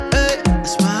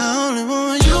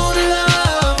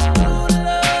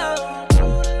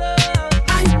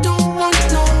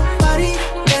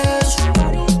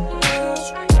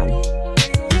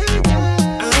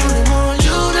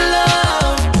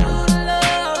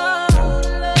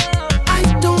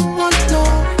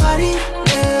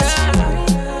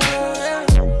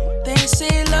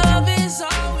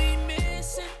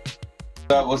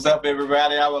What's up,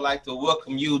 everybody? I would like to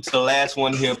welcome you to the Last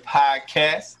One Here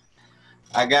podcast.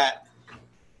 I got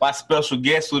my special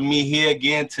guest with me here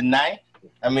again tonight.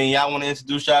 Y'all want to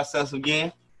introduce yourselves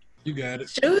again? You got it.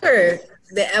 Sure.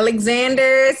 The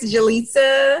Alexanders,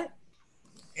 Jaleesa,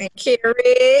 and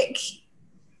Carrick.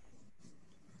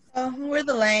 We're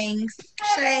the Langs,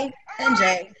 Shay and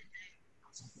Jay.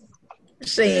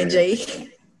 Shay and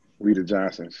Jay. We the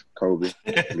Johnsons, Kobe,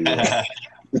 Leroy.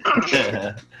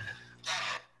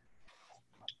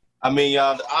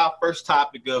 Y'all, our first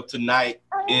topic of tonight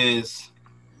is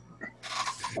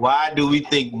why do we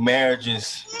think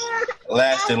marriages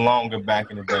lasted longer back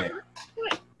in the day?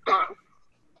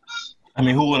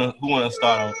 Who wanna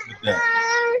start on with that?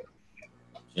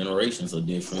 Generations are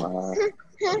different.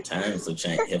 Times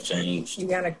have changed. You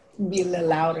gotta be a little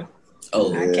louder.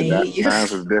 Oh, I can't hear you.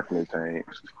 Times have definitely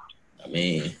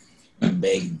changed.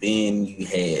 Back then you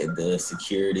had the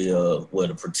security of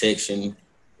the protection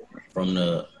from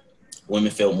the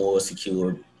women felt more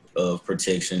secure of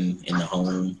protection in the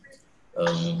home.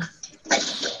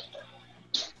 Let's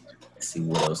see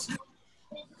what else.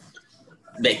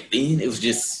 Back then it was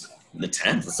just the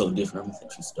times were so different. I'm gonna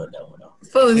let you start that one off.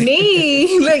 For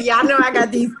me, look, y'all know I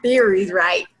got these theories,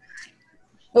 right?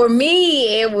 For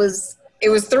me, it was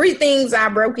three things I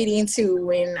broke it into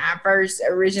when I first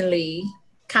originally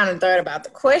kind of thought about the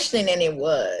question, and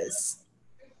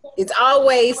it's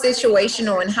always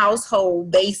situational and household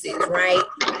basis, right?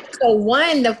 So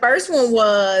the first one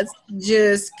was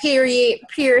just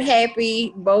pure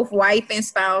happy, both wife and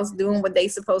spouse doing what they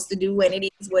supposed to do, and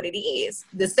it is what it is.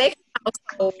 The second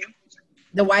household,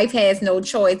 the wife has no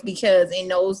choice because in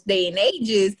those day and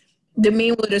ages, the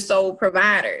men were the sole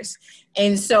providers.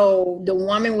 And so the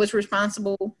woman was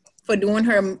responsible for doing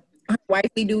her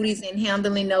wifely duties and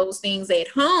handling those things at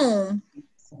home.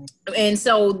 And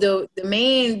so the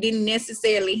man didn't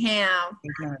necessarily have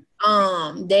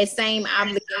that same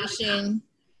obligation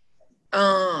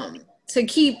to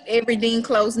keep everything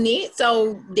close knit.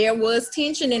 So there was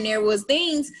tension and there was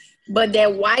things, but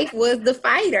that wife was the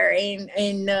fighter.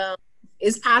 And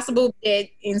it's possible that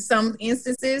in some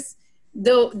instances,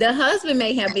 the husband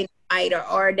may have been a fighter,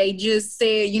 or they just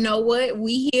said, you know what,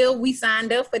 we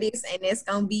signed up for this and that's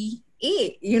going to be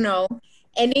it,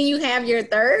 And then you have your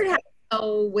third household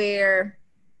where,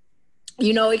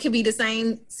 it could be the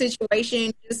same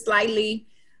situation, just slightly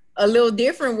a little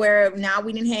different, where now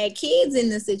we didn't have kids in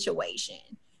the situation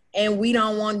and we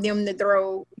don't want them to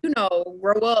grow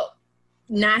up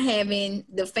not having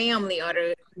the family or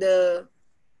the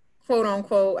quote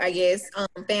unquote, I guess,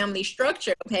 family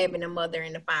structure of having a mother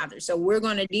and a father. So we're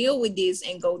going to deal with this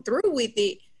and go through with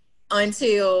it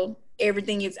until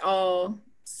everything is all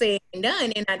said and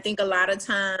done. And I think a lot of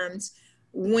times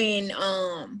when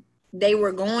they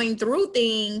were going through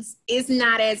things, it's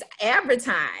not as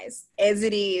advertised as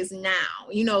it is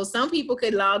now. Some people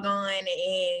could log on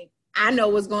and I know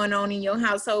what's going on in your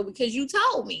household because you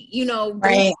told me,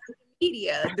 right. Through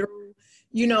media, through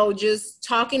just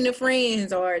talking to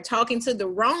friends or talking to the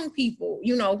wrong people,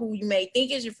 who you may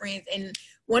think is your friends. And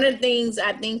one of the things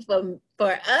I think for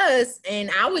us and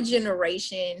our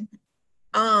generation,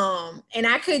 and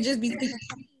I could just be speaking,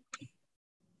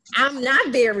 I'm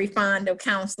not very fond of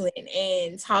counseling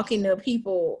and talking to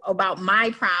people about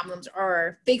my problems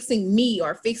or fixing me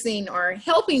or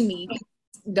helping me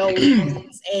those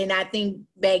things. And I think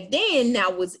back then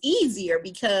that was easier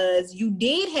because you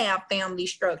did have family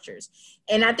structures.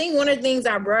 And I think one of the things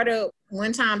I brought up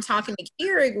one time talking to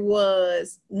Carrick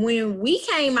was when we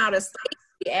came out of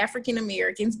slavery, African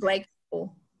Americans, Black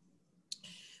people,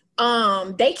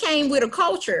 they came with a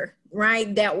culture,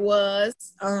 right? That was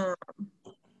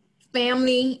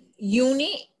family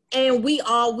unit, and we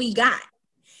got.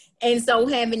 And so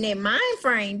having that mind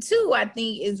frame too, I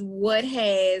think is what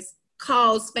has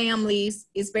caused families,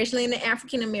 especially in the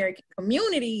African American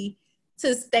community,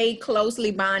 to stay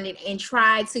closely bonded and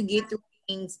try to get through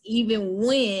things even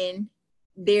when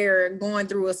they're going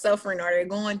through a suffering or they're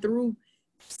going through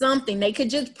something. They could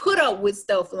just put up with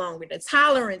stuff longer. The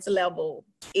tolerance level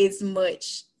is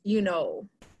much,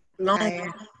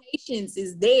 longer. Patience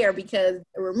is there because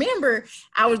remember,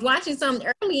 I was watching something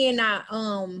early and it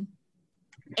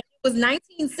was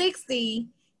 1960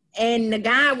 and the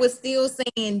guy was still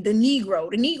saying the Negro.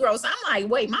 So I'm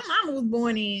like, wait, my mama was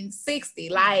born in 60.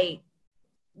 Like,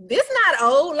 this not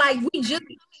old. Like, we just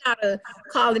coming out of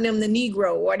calling them the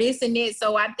Negro or this and that.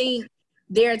 So I think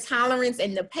their tolerance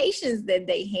and the patience that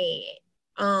they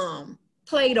had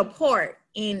played a part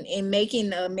in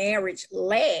making a marriage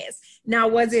last. Now,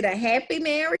 was it a happy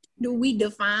marriage? Do we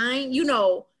define,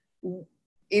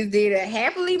 is it a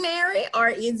happily married or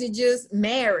is it just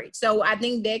marriage? So I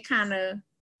think that kind of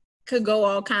could go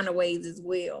all kind of ways as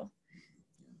well.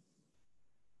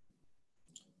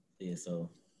 Yeah, so.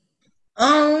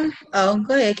 Oh,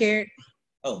 go ahead, Carrot.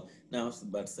 Oh, now I was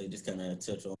about to say, just kind of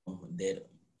touch on that,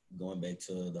 going back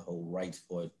to the whole rights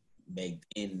part. Back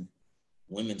then,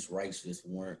 women's rights just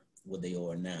weren't what they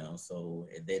are now. So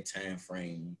at that time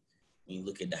frame, when you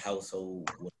look at the household,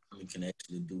 what women can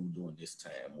actually do during this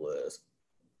time was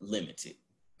limited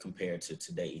compared to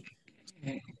today.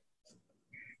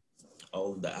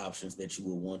 All of the options that you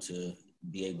would want to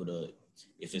be able to,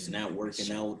 if it's not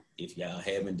working out, if y'all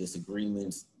having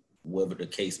disagreements, whatever the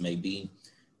case may be,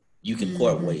 you can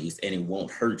part ways and it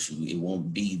won't hurt you. It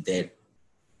won't be that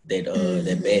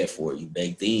bad for you.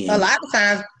 Back then, a lot of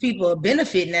times people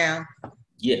benefit now.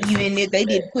 Yes. Even if they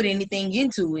didn't put anything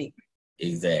into it.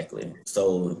 Exactly.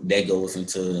 So that goes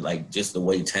into like just the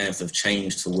way times have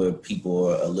changed to where people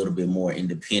are a little bit more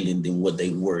independent than what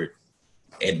they were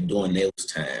at during those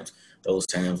times. Those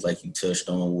times, like you touched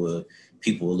on, were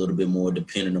people a little bit more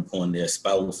dependent upon their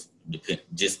spouse,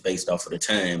 just based off of the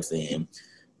times and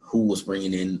who was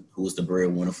bringing in, who was the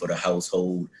breadwinner for the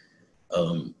household.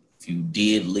 If you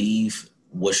did leave,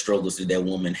 what struggles did that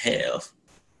woman have?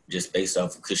 Just based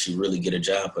off, could she really get a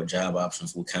job? Her job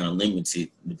options were kind of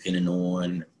limited depending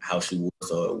on how she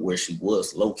was or where she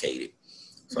was located.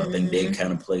 So I think that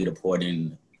kind of played a part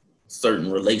in certain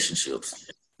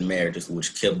relationships and marriages,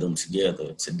 which kept them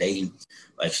together. Today,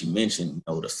 like she mentioned,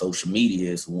 the social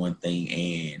media is one thing,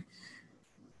 and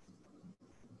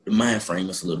the mind frame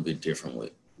is a little bit different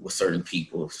with certain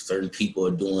people. Certain people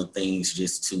are doing things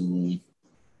just to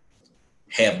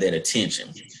have that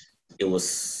attention. It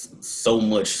was so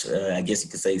much, I guess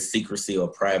you could say, secrecy or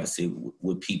privacy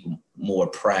with people, more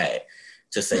pride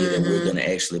to say that we're going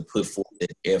to actually put forth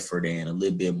that effort and a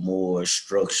little bit more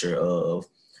structure of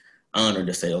honor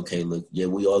to say, okay, look, yeah,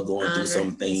 we are going through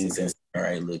some things and all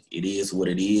right, look, it is what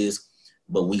it is,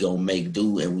 but we going to make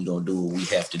do and we going to do what we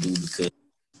have to do, because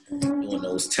during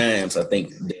those times, I think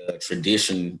the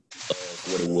tradition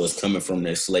of what it was coming from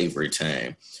that slavery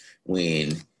time,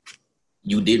 when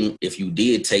if you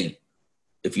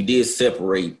did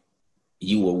separate,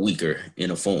 you were weaker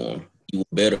in a form. You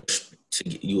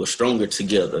were stronger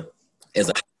together as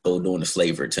a household during the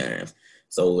slavery times.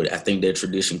 So I think that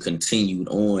tradition continued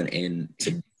on, and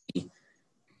today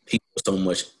people are so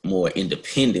much more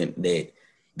independent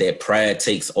that pride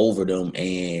takes over them.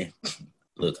 And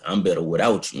look, I'm better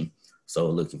without you. So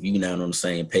look, if you're not on the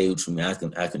same page with me,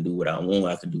 I can do what I want.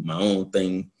 I can do my own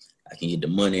thing. I can get the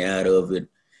money out of it.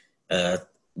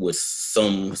 With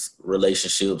some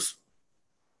relationships,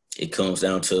 it comes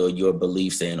down to your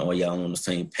beliefs and are y'all on the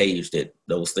same page that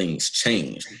those things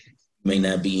change. You may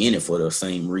not be in it for the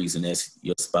same reason as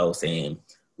your spouse, and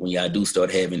when y'all do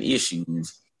start having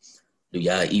issues, do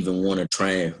y'all even want to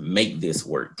try and make this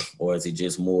work? Or is it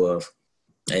just more of,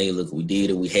 hey, look, we did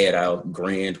it. We had our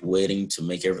grand wedding to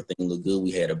make everything look good.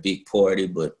 We had a big party,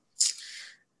 but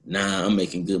I'm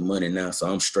making good money now,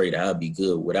 so I'm straight. I'll be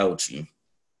good without you.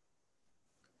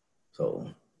 So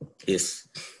I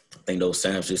think those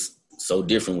times just so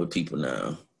different with people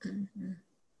now.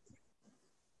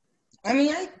 I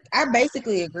mean, I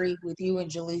basically agree with you and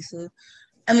Jaleesa.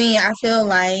 I mean, I feel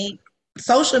like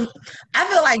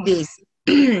this,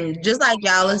 just like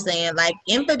y'all are saying, like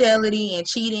infidelity and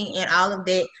cheating and all of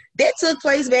that took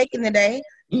place back in the day.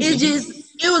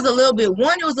 It was a little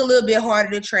bit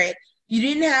harder to track. You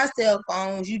didn't have cell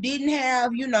phones. You didn't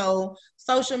have,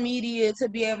 social media to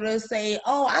be able to say,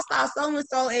 oh, I saw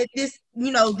so-and-so at this,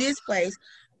 this place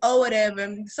or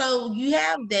whatever. So you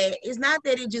have that. It's not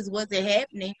that it just wasn't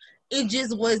happening. It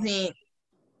just wasn't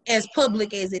as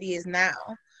public as it is now.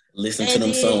 Listen to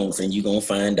them songs and you're going to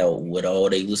find out what all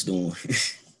they was doing.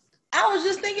 I was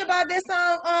just thinking about that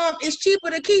song, It's Cheaper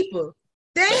to Keep Her.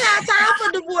 They had time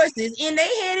for divorces, and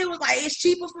it was like, it's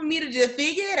cheaper for me to just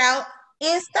figure it out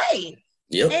and stay.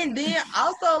 Yep. And then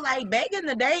also, like, back in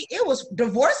the day,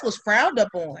 divorce was frowned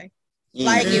upon.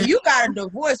 Like, if you got a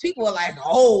divorce, people were like,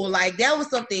 oh, like, that was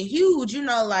something huge,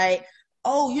 like,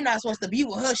 oh, you're not supposed to be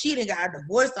with her. She done got a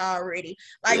divorce already.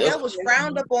 Like, that was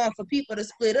frowned upon for people to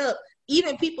split up.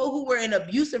 Even people who were in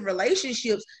abusive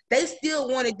relationships, they still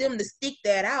wanted them to stick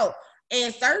that out.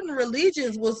 And certain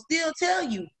religions will still tell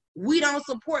you, we don't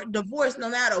support divorce no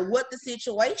matter what the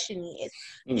situation is.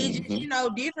 It's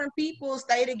just, different people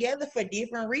stay together for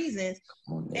different reasons.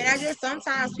 And I guess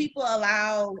sometimes people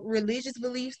allow religious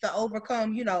beliefs to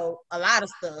overcome, a lot of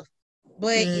stuff.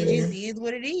 But it just is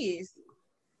what it is.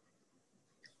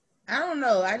 I don't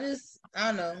know. I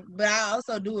don't know. But I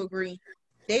also do agree.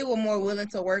 They were more willing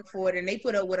to work for it, and they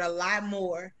put up with a lot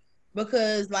more.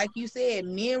 Because, like you said,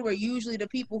 men were usually the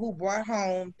people who brought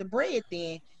home the bread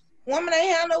then. Woman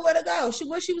ain't had nowhere to go.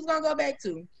 What she was gonna go back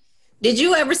to? Did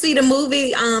you ever see the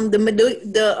movie,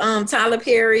 the Tyler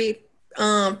Perry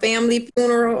family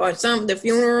funeral or something, the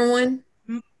funeral one?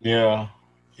 Yeah.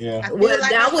 Well,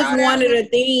 like that was one of the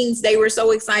things they were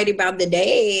so excited about the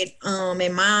dad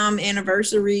and mom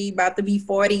anniversary about to be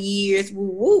 40 years.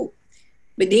 Woo woo.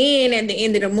 But then at the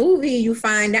end of the movie, you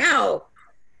find out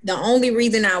the only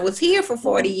reason I was here for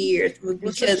 40 years was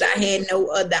because I had no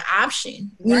other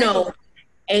option, you know.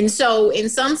 And so in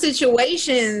some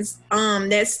situations,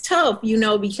 that's tough, you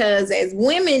know, because as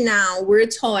women now, we're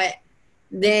taught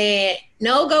that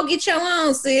no, go get your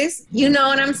own, sis. You know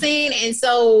what I'm saying? And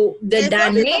so the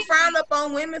dynamic, people frown up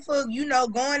on women for, you know,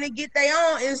 going to get their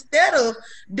own instead of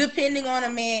depending on a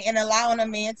man and allowing a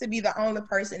man to be the only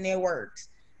person that works.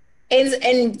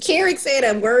 And Carrick said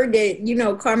a word that, you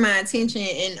know, caught my attention,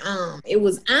 and it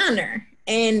was honor.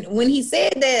 And when he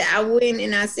said that, I went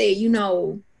and I said, you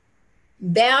know,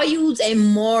 values and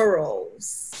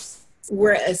morals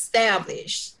were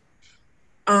established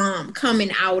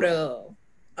coming out of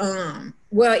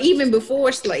well, even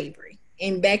before slavery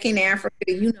and back in Africa,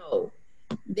 you know,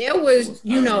 there was,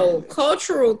 you know,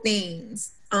 cultural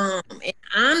things and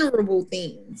honorable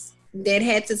things that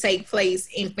had to take place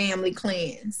in family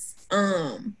clans.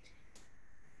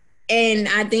 And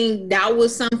I think that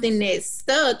was something that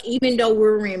stuck, even though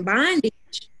we're in bondage.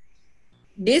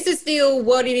 This is still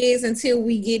what it is until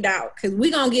we get out, because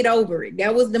we're going to get over it.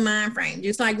 That was the mind frame.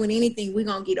 Just like with anything, we're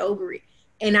going to get over it.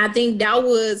 And I think that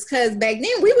was because back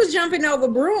then we was jumping over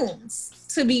brooms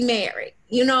to be married,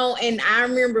 you know. And I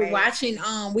remember watching,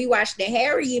 we watched the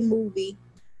Harriet movie,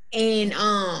 and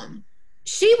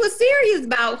she was serious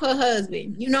about her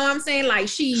husband. You know what I'm saying? Like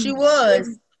she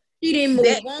didn't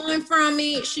move on from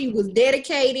it. She was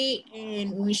dedicated.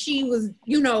 And when she was,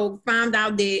 you know, found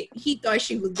out that he thought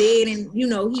she was dead and, you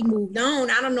know, he moved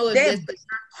on. I don't know if that's the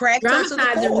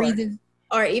dramatizing reason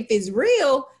or if it's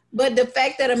real. But the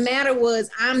fact of the matter was,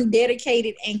 I'm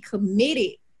dedicated and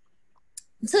committed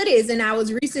to this. And I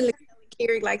was recently telling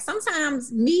Carrie, like,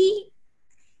 sometimes I'm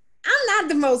not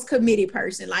the most committed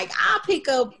person. Like, I'll pick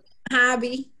up a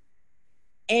hobby,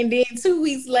 and then 2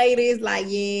 weeks later, it's like,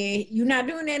 yeah, you're not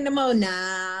doing that no more.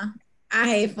 Nah, I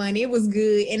had fun. It was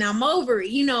good, and I'm over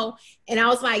it, you know. And I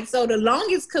was like, so the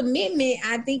longest commitment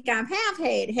I think I have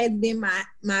had has been my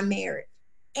marriage,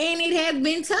 and it has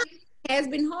been tough. Has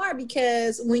been hard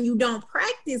because when you don't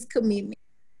practice commitment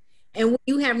and when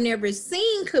you have never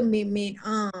seen commitment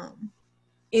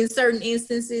in certain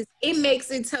instances, it makes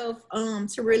it tough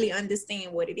to really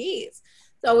understand what it is.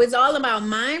 So it's all about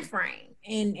mind frame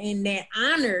and that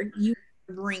honor you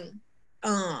bring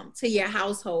to your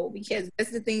household, because that's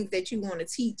the things that you want to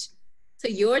teach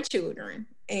to your children,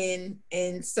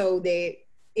 and so that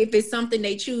if it's something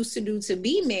they choose to do to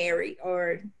be married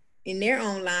or in their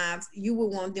own lives, you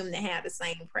would want them to have the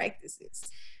same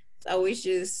practices. So it's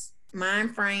just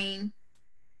mind frame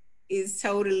is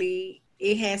totally,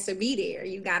 it has to be there.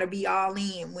 You got to be all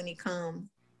in when it comes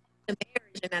to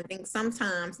marriage. And I think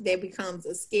sometimes that becomes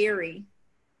a scary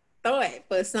thought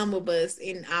for some of us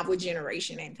in our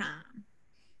generation and time.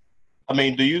 I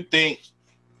mean, do you think,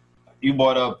 you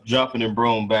brought up jumping and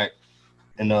broom back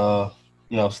in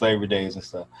you know, slavery days and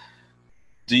stuff.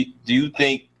 Do you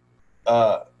think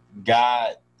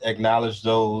God acknowledged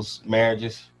those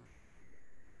marriages?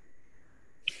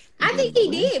 I think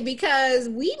he did, because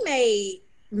man-made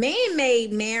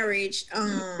marriage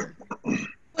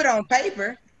put on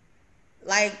paper,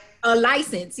 like a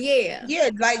license, yeah,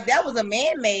 like that was a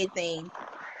man-made thing.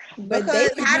 But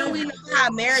because how do we know how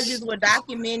marriages were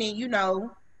documented? You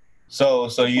know, so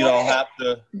you don't have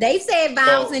to. They said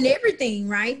vows and everything,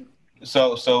 right?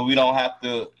 So we don't have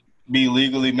to be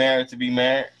legally married to be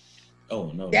married. Oh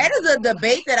no, that is a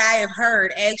debate that I have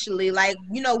heard actually. Like,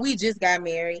 you know, we just got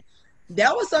married.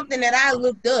 That was something that I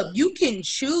looked up. You can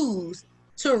choose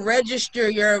to register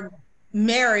your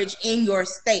marriage in your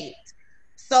state.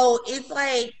 So it's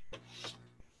like,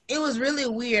 it was really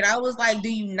weird. I was like, do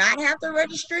you not have to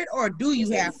register it, or do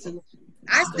you have to?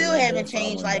 I still haven't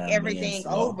changed like everything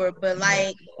over, but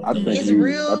like it's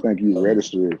real. I think you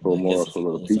register it for more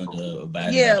for the people.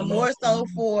 Yeah, more so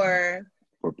for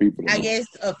people. I guess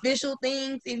official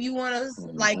things, if you want to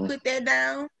like put that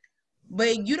down.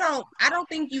 But you don't. I don't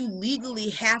think you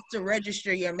legally have to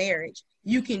register your marriage.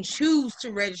 You can choose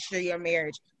to register your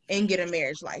marriage and get a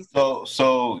marriage license.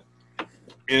 So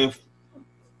if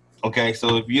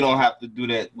you don't have to do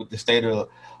that with the state of,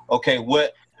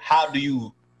 how do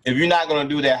you, if you're not going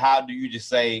to do that, how do you just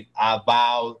say, I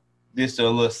vow this to a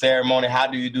little ceremony? How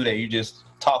do you do that? You just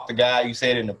talk to God, you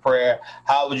say it in the prayer.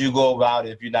 How would you go about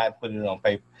it if you're not putting it on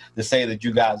paper to say that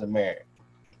you guys are married?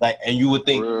 Like, and you would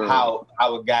think Well,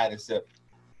 how a guy accept.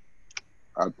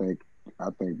 I think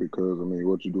because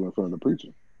what you do in front of the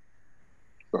preacher.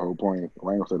 The whole point.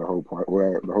 Well, I ain't gonna say the whole point.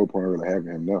 Well, the whole point of really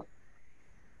having him there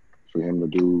for him to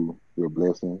do your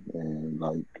blessing and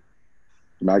like.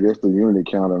 And I guess the unity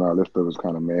count and all that stuff is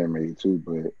kind of man-made too,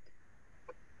 but.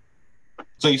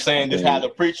 So you're saying just have the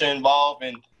preacher involved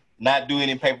and not do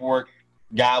any paperwork,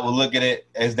 God will look at it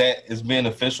as that as being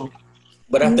official?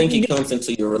 But I think it comes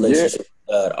into your relationship with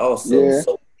God also. Yeah,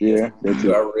 so that's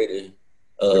you it. already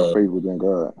Your faith within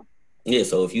God. Yeah,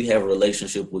 so if you have a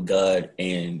relationship with God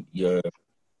and your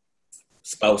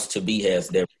spouse to be has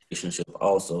that relationship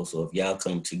also, so if y'all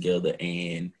come together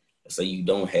and say you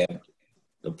don't have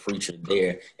the preacher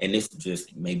there, and this is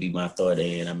just maybe my thought,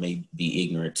 and I may be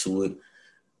ignorant to it.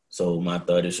 So my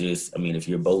thought is just, if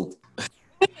you're both,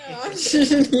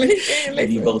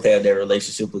 if you both have that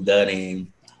relationship with God and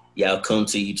y'all come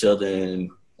to each other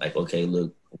and like, okay,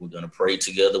 look, we're gonna pray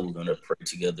together. We're gonna pray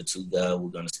together to God.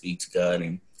 We're gonna speak to God,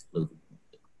 and look,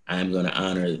 I'm gonna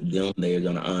honor them. They're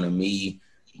gonna honor me,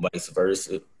 vice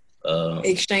versa.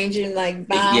 Exchanging like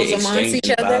vows amongst each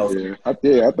other. I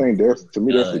think that's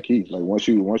the key. Like once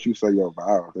you say your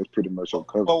vows, that's pretty much your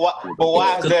covenant. But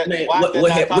why is that? Man,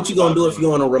 what you gonna do if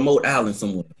you're on a remote island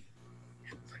somewhere?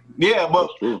 Yeah,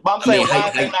 but I'm saying, why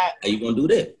is that not? How you gonna do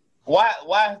that? Why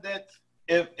is that?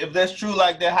 If that's true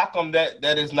like that, how come that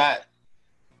is not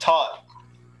taught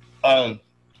or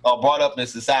brought up in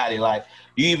society? Like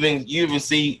you even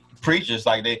see preachers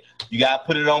like you gotta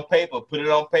put it on paper.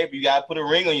 You gotta put a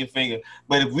ring on your finger.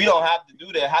 But if we don't have to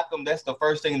do that, how come that's the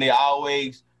first thing they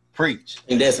always preach?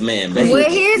 And that's man. Well,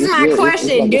 here's my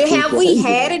question: have we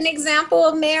had an example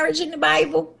of marriage in the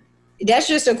Bible? That's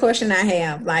just a question I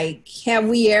have. Like, have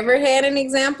we ever had an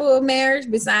example of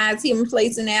marriage besides him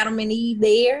placing Adam and Eve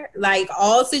there? Like,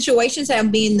 all situations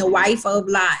have been the wife of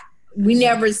Lot. We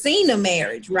never seen a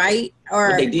marriage, right?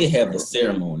 Or but they did have the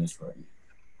ceremonies, right?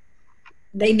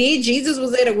 They did. Jesus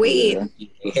was at a wedding. Yeah.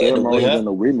 They had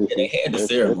the wedding. They had the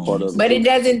ceremony. But it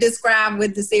doesn't describe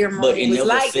what the ceremony was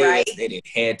like, right? That it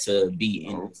had to be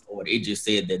in this order. It just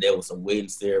said that there was a wedding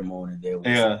ceremony. There was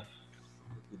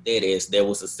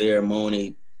a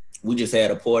ceremony. We just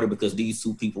had a party because these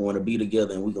two people want to be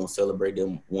together, and we're gonna celebrate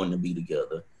them wanting to be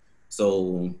together.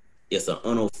 So it's an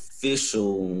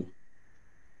unofficial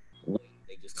wedding.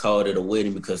 They just called it a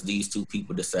wedding because these two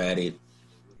people decided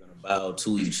we're gonna bow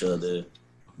to each other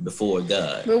before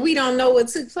God. But we don't know what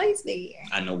took place there.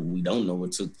 I know we don't know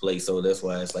what took place, so that's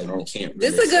why it's like we can't.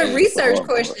 This is a good research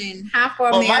question. How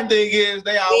far? Well, my thing is,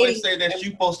 they always say that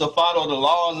you're supposed to follow the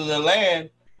laws of the land.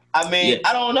 I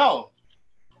don't know.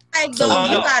 Like,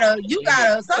 you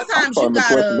gotta. Sometimes you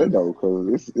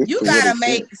gotta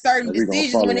make certain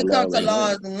decisions when it comes to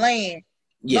laws of the land.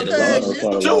 Yeah,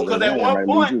 because at one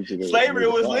point slavery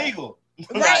was legal.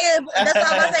 Right, that's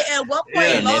all I say. At one point,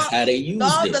 and that's how they used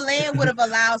laws it. of the land would have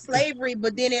allowed slavery,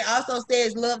 but then it also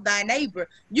says love thy neighbor.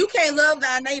 You can't love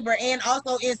thy neighbor and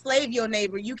also enslave your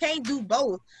neighbor. You can't do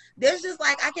both. There's just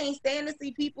like I can't stand to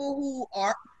see people who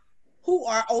are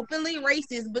openly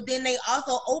racist, but then they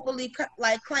also openly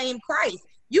claim Christ.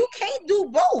 You can't do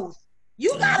both.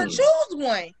 You gotta choose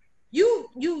one.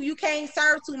 You can't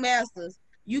serve two masters.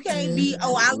 You can't be,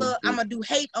 I'm gonna do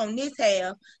hate on this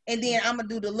half, and then I'm gonna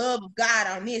do the love of God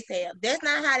on this half. That's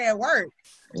not how that works.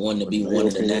 One to be one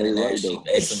of the 99 sheep.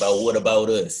 That's about what about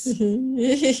us?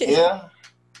 Yeah.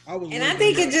 And I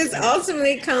think it just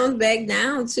ultimately comes back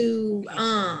down to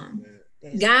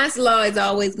God's law is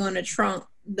always going to trump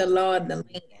the law of the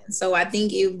land. So I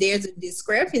think if there's a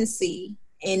discrepancy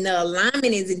and the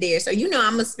alignment isn't there. So,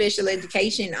 I'm a special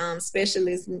education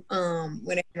specialist,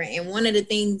 whatever. And one of the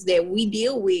things that we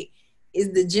deal with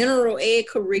is the general ed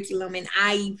curriculum and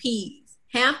IEPs.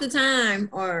 Half the time,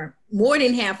 or more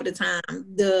than half of the time,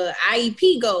 the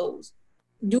IEP goals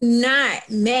do not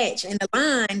match and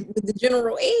align with the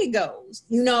general ed goals,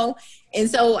 And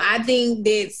so I think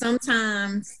that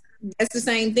sometimes that's the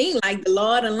same thing, like the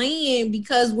law of the land,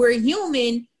 because we're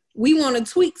human, we want to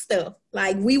tweak stuff.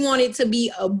 Like we want it to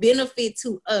be a benefit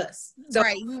to us. So,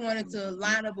 right. We want it to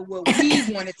line up with what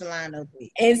we want it to line up with.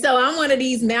 And so I'm one of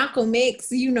these Malcolm X,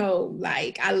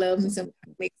 like I love me some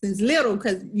Malcolm X since little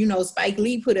because, Spike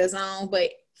Lee put us on.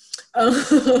 But,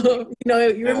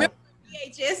 you remember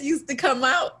VHS used to come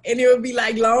out and it would be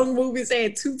like long movies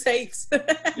had 2 takes.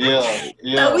 Yeah.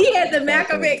 So we had the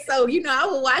Malcolm X. So, I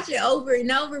would watch it over and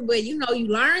over, but, you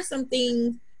learn some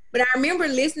things. But I remember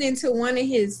listening to one of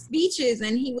his speeches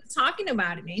and he was talking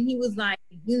about it. And he was like,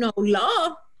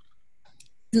 law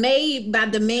is made by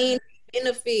the man who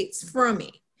benefits from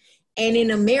it. And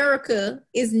in America,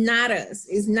 it's not us.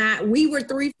 It's not, we were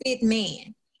 3/5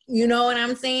 man. You know what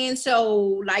I'm saying?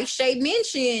 So, like Shay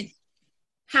mentioned,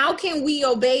 how can we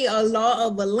obey a law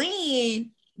of a land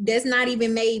that's not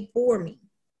even made for me?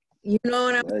 You know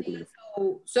what I'm saying?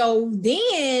 So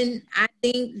then I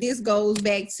think this goes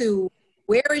back to,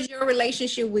 where is your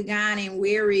relationship with God and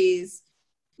where is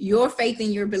your faith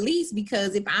and your beliefs?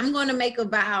 Because if I'm going to make a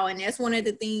vow, and that's one of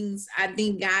the things I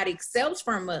think God accepts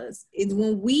from us, is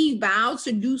when we vow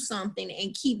to do something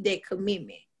and keep that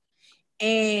commitment.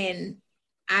 And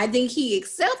I think he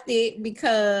accepted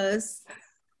because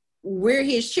we're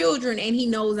his children and he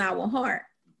knows our heart.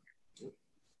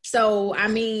 So, I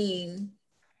mean,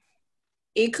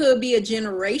 it could be a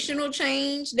generational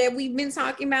change that we've been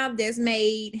talking about that's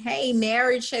made, hey,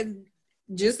 marriage has,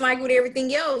 just like with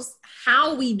everything else,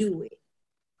 how we do it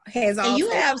has also. And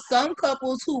you have some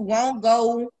couples who won't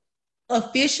go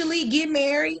officially get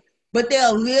married, but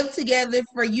they'll live together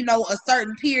for, you know, a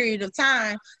certain period of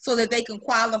time so that they can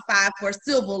qualify for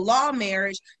civil law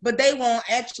marriage, but they won't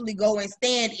actually go and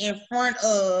stand in front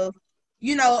of,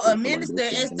 you know, a minister.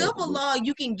 In civil law,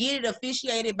 you can get it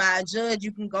officiated by a judge.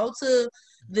 You can go to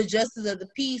the justice of the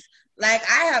peace. Like,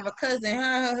 I have a cousin, her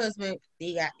and her husband,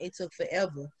 it took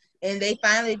forever. And they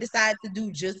finally decided to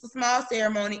do just a small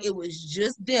ceremony. It was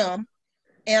just them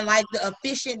and like the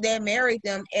officiant that married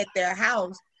them at their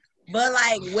house. But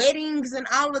like weddings and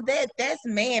all of that, that's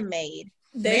man-made.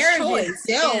 Marriage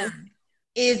itself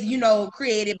is, you know,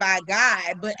 created by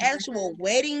God. But actual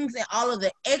weddings and all of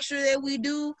the extra that we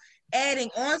do, adding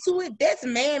onto it, that's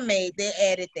man-made. They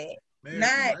added that.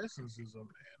 Marriage licenses are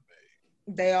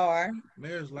man-made. They are.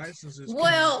 Marriage licenses.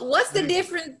 Well, what's the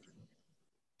difference?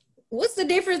 What's the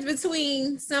difference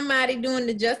between somebody doing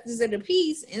the justice of the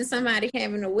peace and somebody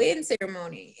having a wedding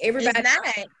ceremony? Everybody, it's not.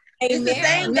 It's the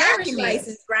same marriage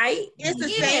license, right? It's the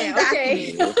same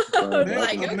document.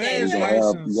 Like, you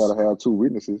gotta have 2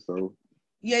 witnesses, so.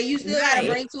 Yeah, you still gotta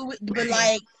bring 2, but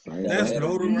like that's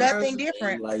nothing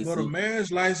different. But a marriage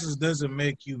license doesn't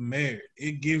make you married.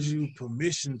 It gives you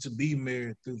permission to be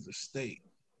married through the state.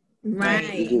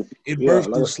 Right. It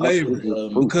birthed through slavery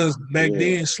because back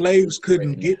then slaves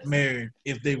couldn't get married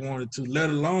if they wanted to, let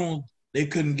alone they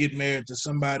couldn't get married to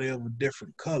somebody of a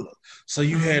different color. So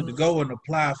you had to go and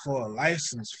apply for a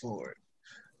license for it.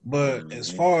 But as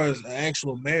far as an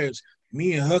actual marriage,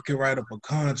 me and her can write up a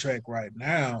contract right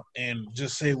now and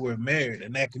just say we're married,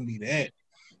 and that can be that.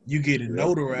 You get it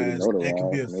notarized, that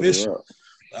can be official.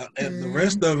 And the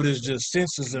rest of it is just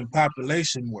census and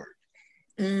population work.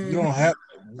 You don't have,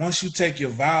 once you take your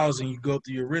vows and you go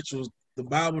through your rituals, the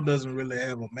Bible doesn't really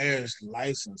have a marriage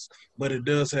license, but it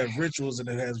does have rituals and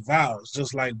it has vows,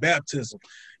 just like baptism.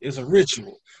 It's a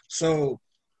ritual. So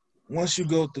once you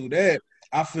go through that,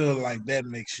 I feel like that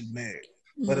makes you married.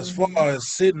 But as far as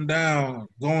sitting down,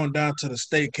 going down to the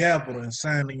state capitol and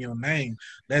signing your name,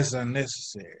 that's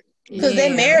unnecessary. Because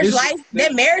that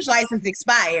marriage license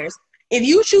expires. If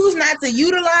you choose not to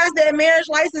utilize that marriage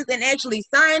license and actually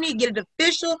sign it, get it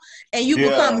official, and you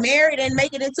become married and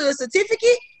make it into a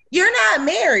certificate, you're not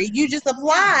married. You just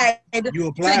applied to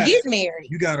get married.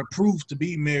 You got approved to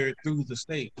be married through the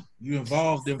state. You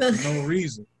involved them for no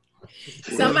reason.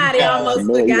 Somebody almost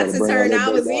forgot to turn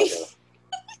ours in.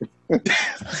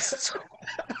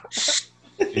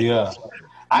 Yeah.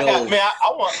 I want to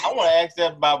ask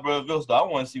that about Brother Vilsto. I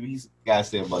want to see what he's got to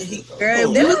say about this.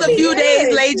 Girl, we was a few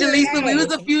days late, Jaleesa. We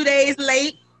was a few days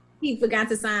late. He forgot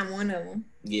to sign one of them.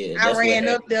 Yeah, I ran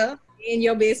up there. And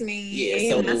your best man. Yeah,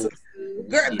 so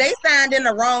girl, they signed in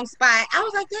the wrong spot. I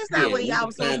was like, that's not what y'all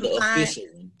was supposed to sign.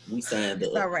 We signed the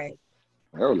all right.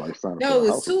 That was like signing no, it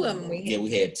was 2 of them.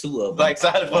 We had 2 of them. Like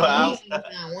signing for the house.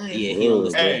 Yeah, he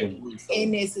was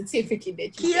in that certificate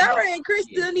that you Kiara and Chris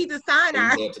still need to sign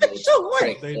our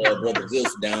Brother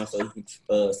Wilson down so he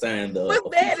can sign the. What's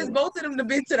bad is both of them have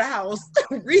been to the house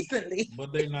recently.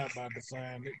 But they're not about to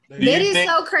sign it. That is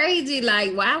so crazy.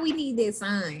 Like, why we need that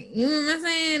sign? You know what I'm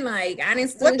saying? Like, I didn't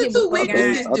still what the 2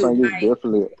 witnesses do. I think it's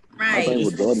definitely. Right. I think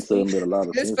what Jordan said made a lot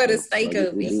of sense. Just for the sake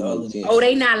of it. Oh,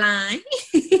 they not lying.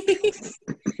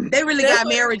 They really got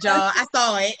married, y'all. I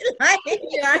saw it.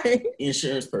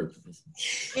 Insurance purposes.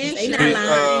 They not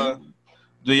lying.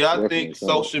 Do y'all think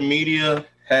social media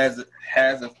has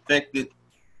affected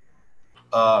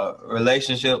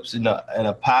relationships in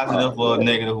a positive or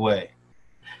negative way?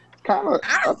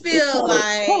 I feel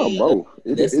like kind of both.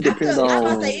 It depends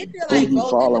on who you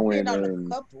following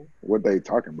and what they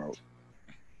talking about.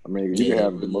 I mean, you can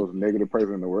have the most negative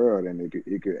person in the world, and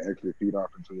it could actually feed off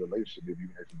into your relationship if you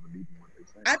actually believe in what they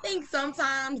say. I think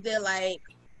sometimes they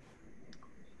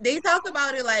talk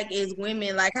about it like as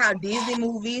women, like how Disney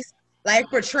movies like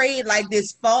portrayed like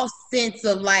this false sense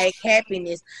of like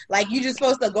happiness. Like you just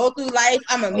supposed to go through life.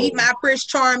 I'm gonna meet my Prince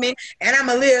Charming and I'm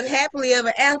gonna live happily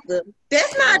ever after.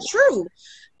 That's not true.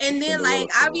 And then like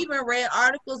I've even read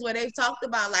articles where they've talked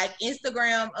about like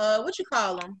Instagram, what you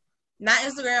call them? Not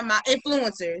Instagram, my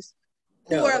influencers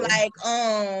who are like,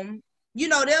 you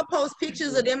know, they'll post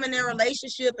pictures of them in their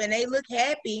relationship and they look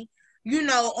happy, you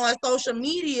know, on social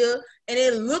media, and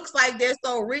it looks like they're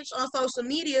so rich on social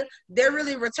media, they're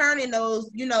really returning those,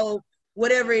 you know,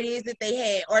 whatever it is that they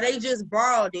had, or they just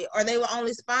borrowed it, or they were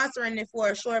only sponsoring it for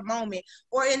a short moment,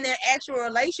 or in their actual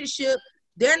relationship,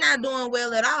 they're not doing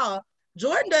well at all.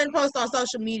 Jordan doesn't post on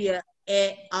social media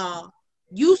at all.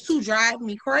 Used to drive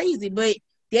me crazy, but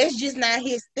that's just not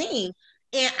his thing.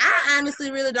 And I honestly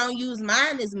really don't use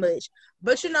mine as much.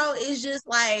 But, you know, it's just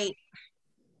like,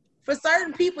 for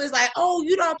certain people, it's like, oh,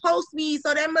 you don't post me,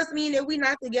 so that must mean that we're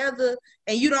not together,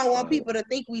 and you don't want people to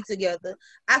think we together.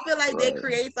 I feel like that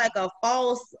creates like a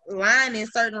false line in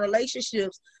certain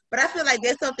relationships, but I feel like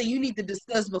that's something you need to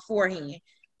discuss beforehand.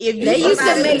 If they used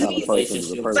to make me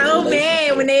so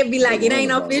mad when they'd be like, it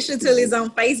ain't official till it's on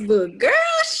Facebook. Girl,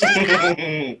 shut up.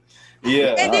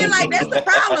 Yeah. And then like that's the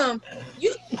problem.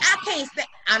 I can't say,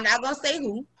 I'm not gonna say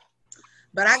who,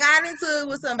 but I got into it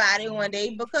with somebody one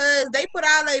day because they put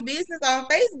all their business on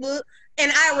Facebook,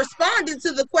 and I responded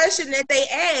to the question that they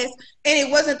asked, and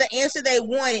it wasn't the answer they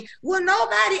wanted. Well,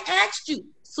 nobody asked you,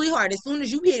 sweetheart. As soon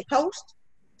as you hit post,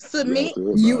 submit,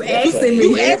 you asking me.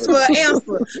 You ask for an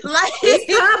answer. Like it's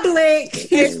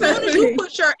public. As soon as you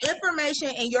put your information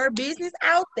and your business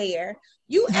out there,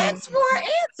 you ask for an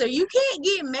answer. You can't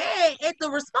get mad at the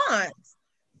response.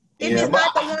 If it's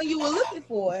not the one you were looking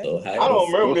for. I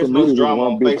don't remember this much drama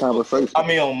on Facebook. I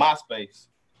mean, on MySpace.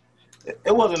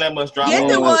 It wasn't that much drama.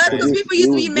 Yes, it was, because people used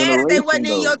to be mad if they wasn't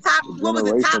in your top, what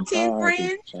was it, top 10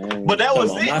 friends? But that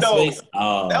was it, though.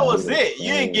 That was it.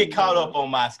 You didn't get caught up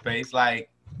on MySpace. Like,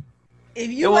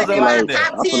 if you wasn't in my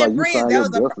top 10 friends, that was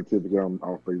a certificate on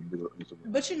Facebook.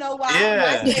 But you know why?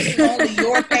 MySpace is only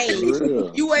your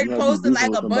page. You wasn't posting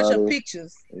like a bunch of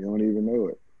pictures. You don't even know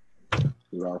it.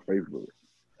 It's on Facebook.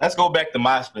 Let's go back to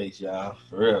MySpace, y'all.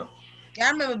 For real.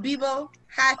 Y'all remember Bebo?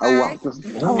 High Five?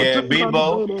 Yeah,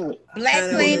 Bebo.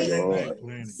 Black Planet.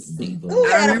 Who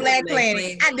had a Black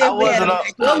Planet? I definitely had a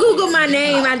Black Planet. Go Google my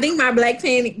name. I think my Black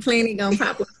Planet gonna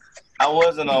pop up. I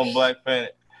wasn't on Black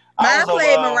Planet. Mine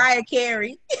played Mariah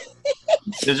Carey.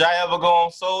 Did y'all ever go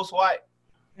on Soul Swipe?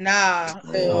 Nah.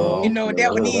 You know what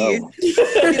that one is.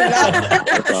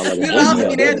 You lost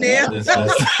me there, now.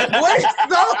 What is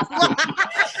Soul Swipe?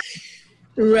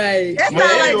 Right. That sounds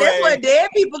like that's where dead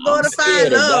people go to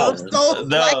find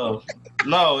love.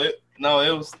 No,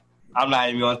 it was. I'm not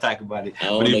even gonna talk about it.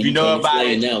 But if you know about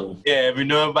it, if you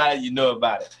know about it, you know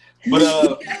about it. But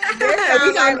that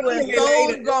sounds like where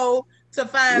souls go to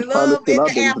find love in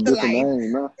the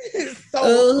afterlife.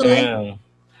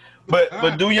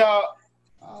 But do y'all?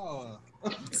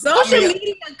 Social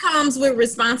media comes with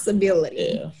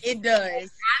responsibility. Yeah. It does.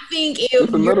 I think if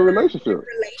it's another relationship.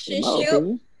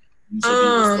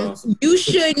 You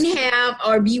shouldn't have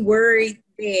or be worried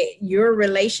that your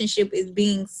relationship is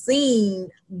being seen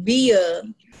via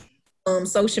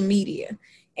social media.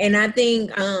 And I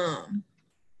think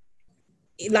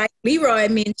like Leroy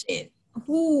mentioned,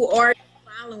 who are you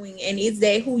following, and is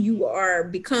that who you are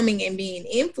becoming and being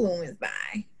influenced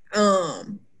by?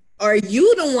 Are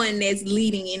you the one that's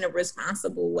leading in a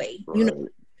responsible way? Right. You know,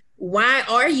 why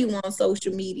are you on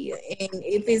social media? And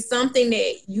if it's something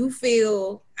that you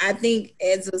feel, I think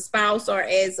as a spouse or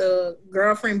as a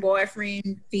girlfriend,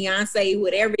 boyfriend, fiance,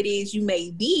 whatever it is you may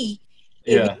be,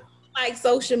 if you like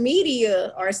social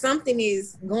media or something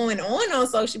is going on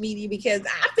social media, because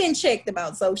I've been checked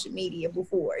about social media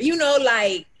before, you know,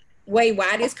 like, wait,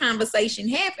 why this conversation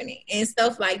happening and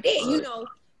stuff like that, you know?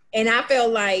 And I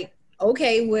felt like,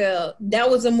 okay, well, that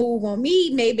was a move on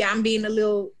me. Maybe I'm being a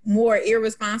little more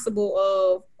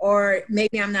irresponsible or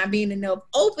maybe I'm not being enough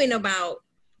open about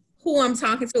who I'm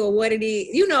talking to or what it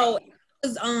is. You know, it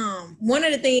was, one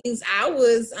of the things I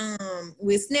was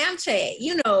with Snapchat,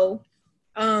 you know,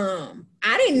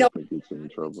 I didn't know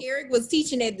Eric was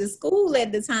teaching at the school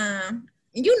at the time,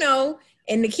 you know,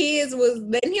 and the kids was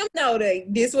letting him know that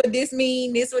this what this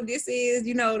mean, this what this is,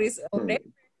 you know, this or that.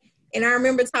 And I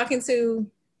remember talking to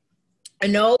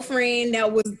an old friend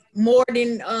that was more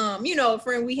than, you know, a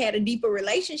friend, we had a deeper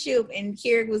relationship, and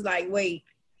Kerrick was like, wait,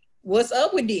 what's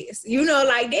up with this? You know,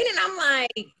 like that. And I'm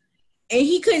like, and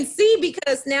he couldn't see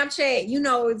because Snapchat, you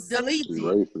know, it's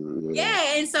deleted.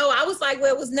 Yeah. And so I was like,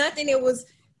 well, it was nothing. It was,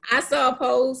 I saw a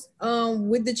post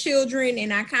with the children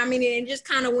and I commented and just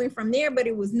kind of went from there, but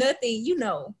it was nothing, you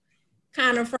know.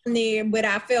 kind of from there, but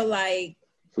I felt like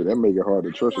so that make it hard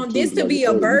to trust I want you. this to Like be you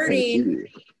a said, you can't burden. see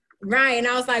it. Right. And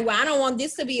I was like, well, I don't want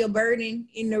this to be a burden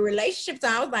in the relationship. So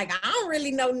I was like, I don't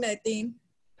really know nothing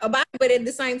about it. But at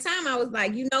the same time, I was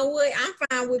like, you know what? I'm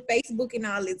fine with Facebook and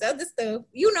all this other stuff.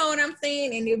 You know what I'm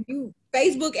saying? And if you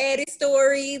Facebook added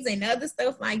stories and other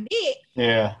stuff like that,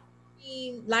 Yeah. I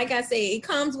mean, like I said, it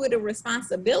comes with a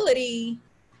responsibility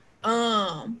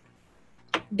that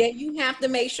you have to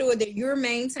make sure that you're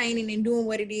maintaining and doing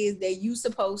what it is that you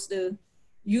supposed to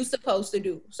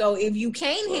do. So if you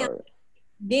can't handle it,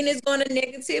 then it's going to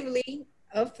negatively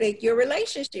affect your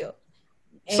relationship.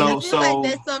 And I feel like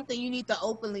that's something you need to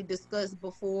openly discuss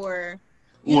before,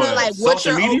 you know, like what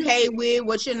social you're media? okay with,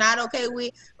 what you're not okay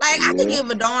with. Like, I could give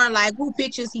a darn, like, who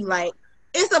pictures he like.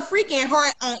 It's a freaking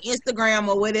heart on Instagram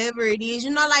or whatever it is.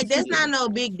 You know, like, that's not no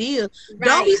big deal. Right.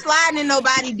 Don't be sliding in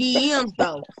nobody DMs,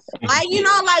 though. Like, you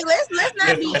know, like, let's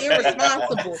not be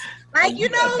irresponsible. Like, you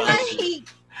know, like...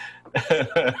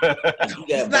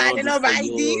 sliding in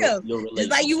nobody's DMs. It's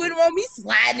like you wouldn't want me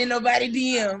sliding in nobody's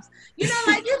DMs. You know,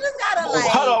 like you just gotta like.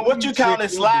 Hold on, what you calling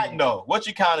sliding though? What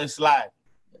you calling sliding?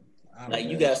 Like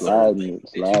you got sliding.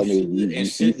 You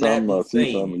see something or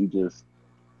see something, you just.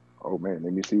 Oh man,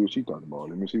 let me see what she talking about.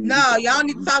 Let me see. No, y'all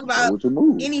need to talk about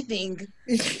anything.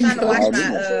 Trying to watch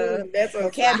my that's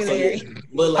vocabulary.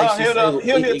 But like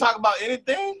he'll talk about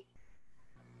anything.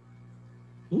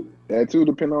 That too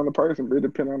depend on the person. It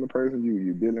depend on the person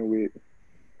you're dealing with.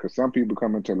 Because some people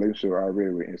come into a relationship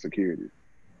already with insecurity.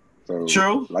 So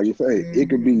true. Like you say, it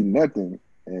could be nothing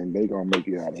and they gonna make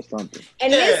it out of something.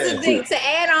 And this is the thing, to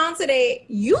add on to that,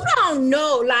 you don't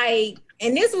know, like,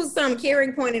 and this was something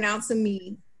Carrie pointed out to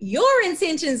me. Your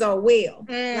intentions are well,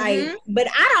 like, but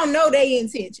I don't know their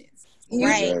intentions.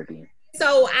 Right. Exactly.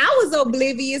 So I was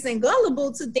oblivious and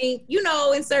gullible to think, you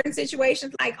know, in certain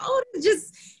situations, like, oh,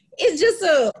 it's just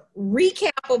a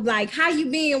recap of like how you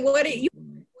been, what it you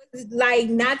like,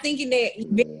 not thinking that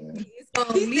it's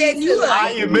gonna lead to like, how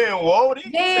you been, Wody?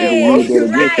 Yeah,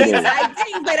 right.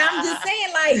 Like, but I'm just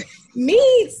saying, like,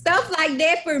 me, stuff like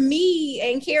that for me,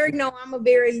 and Carrie, know I'm a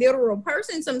very literal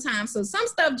person sometimes. So some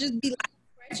stuff just be like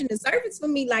scratching the surface for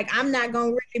me. Like, I'm not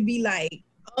gonna really be like,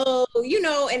 oh, you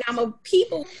know, and I'm a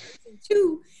people person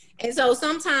too. And so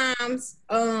sometimes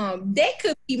that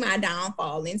could be my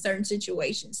downfall in certain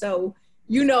situations. So,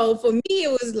 you know, for me,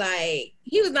 it was like,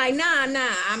 he was like, nah,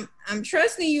 I'm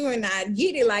trusting you and I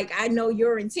get it. Like, I know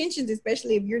your intentions,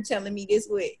 especially if you're telling me this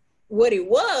what it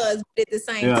was. But at the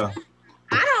same time,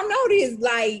 I don't know this.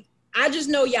 Like, I just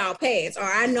know y'all passed, or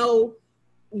I know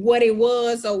what it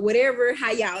was, or whatever, how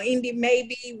y'all ended,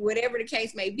 maybe, whatever the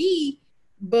case may be.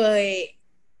 But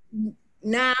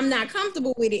now I'm not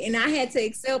comfortable with it, and I had to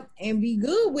accept and be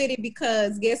good with it,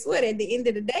 because guess what? At the end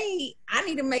of the day, I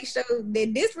need to make sure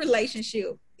that this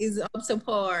relationship is up to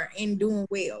par and doing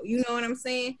well. You know what I'm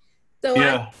saying? So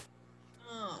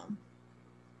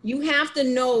you have to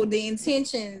know the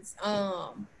intentions.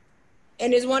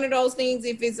 And it's one of those things,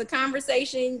 if it's a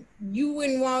conversation you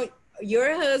wouldn't want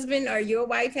your husband or your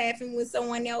wife having with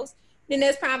someone else, then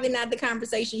that's probably not the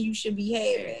conversation you should be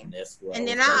having. And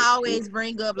then I always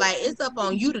bring up, like, it's up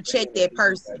on you to check that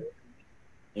person.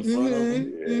 In front of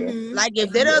them. Like, if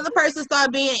that other person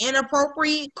start being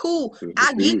inappropriate, cool.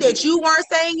 I get that you weren't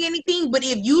saying anything, but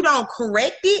if you don't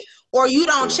correct it or you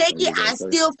don't check it, I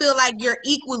still feel like you're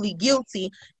equally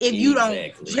guilty if you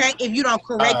don't check, if you don't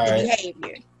correct the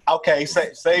behavior. Okay,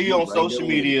 say you're on social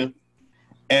media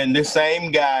and the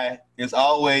same guy is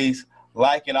always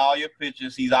liking all your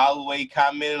pictures. He's always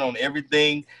commenting on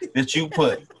everything that you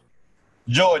put.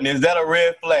 Jordan, is that a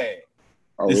red flag?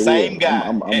 Oh, the same guy.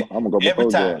 I'm gonna go every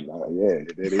time. Yeah,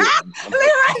 that is.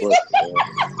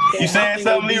 You saying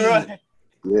something, Leroy?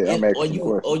 Yeah, I'm asking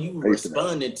questions. Are you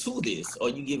responding to this? Are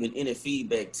you giving any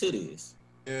feedback to this?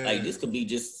 Yeah. Like, this could be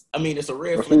just, I mean, it's a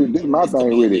red flag. This is my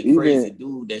thing with it. Crazy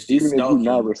dude that's just even if you're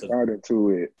not responding to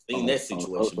it on that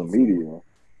situation on social media,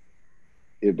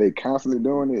 if they constantly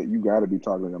doing it, you got to be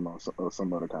talking to them on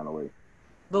some other kind of way.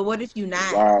 But what if you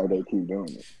not? Why they keep doing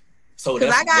it? So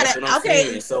that's what I'm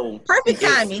saying. So perfect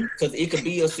timing. Because it could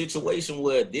be a situation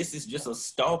where this is just a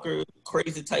stalker,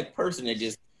 crazy type person that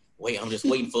just, I'm just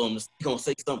waiting for them. They're gonna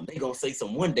say something. They're gonna say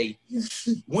something one day.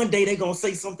 One day they're gonna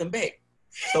say something back.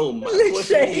 So my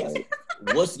question is,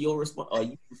 what's your response?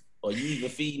 Are you even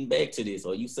feeding back to this?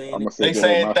 Are you saying they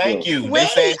saying thank you?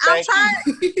 Wait, I'm trying.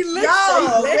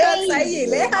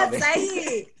 Let her say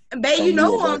it. Babe, you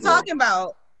know who I'm talking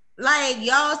about. Like,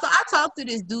 y'all, so I talked to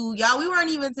this dude, y'all. We weren't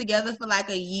even together for like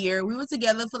a year. We were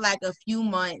together for like a few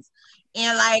months.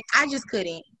 And like, I just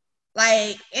couldn't.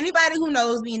 Like, anybody who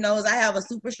knows me knows I have a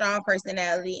super strong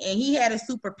personality, and he had a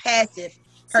super passive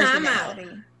Time out.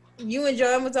 personality. You and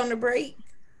Jordan was on the break?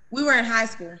 We were in high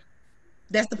school.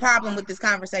 That's the problem with this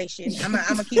conversation. I'm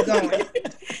gonna keep going.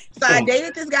 So I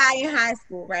dated this guy in high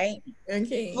school, right?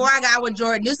 Okay. Before I got with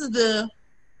Jordan. This is the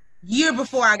year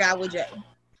before I got with Jay.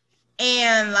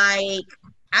 And like,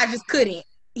 I just couldn't.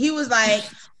 He was like,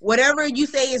 whatever you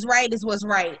say is right is what's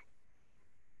right.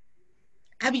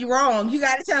 I be wrong. You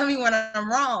got to tell me when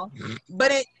I'm wrong.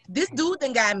 But this dude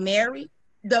then got married.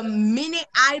 The minute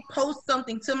I post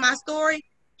something to my story,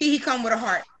 he come with a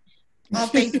heart on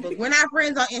Facebook. We're not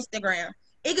friends on Instagram.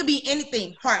 It could be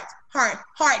anything. Heart, heart,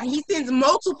 heart. And he sends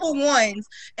multiple ones.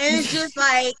 And it's just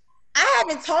like, I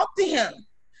haven't talked to him.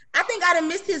 I think I done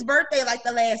missed his birthday like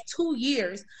the last 2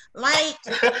 years. Like,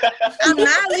 I'm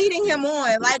not leading him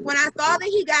on. Like, when I saw that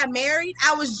he got married,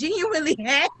 I was genuinely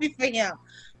happy for him.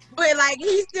 But, like,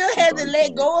 he still hasn't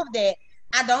let go of that.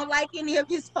 I don't like any of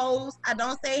his posts. I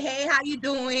don't say, hey, how you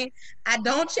doing? I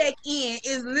don't check in.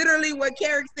 It's literally what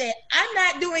Carrick said. I'm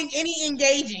not doing any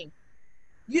engaging.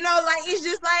 You know, like, it's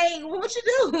just like, what you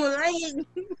do? Like,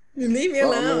 you leave me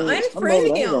alone.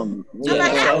 Unfriend him. Yeah,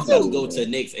 like, I was about to go to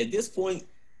next. At this point,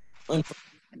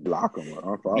 block him.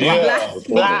 Yeah,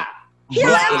 block. He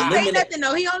don't ever say nothing,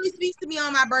 though. He only speaks to me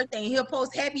on my birthday. And he'll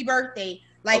post happy birthday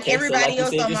like everybody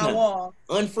else on my wall.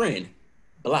 Unfriend.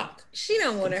 Block. She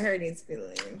don't want to hurt his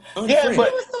feelings. Yeah,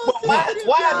 but why is it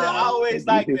always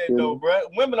like that, though, bro?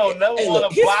 Women don't never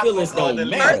want to block feelings don't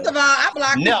matter. First of all, I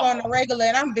block people on the regular,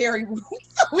 and I'm very rude.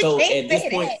 So at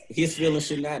this point, his feelings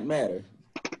should not matter.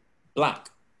 Block.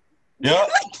 Yep.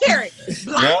 Like Carrot.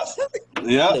 Block.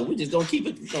 Yep. We just gonna keep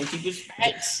it.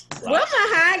 Facts. What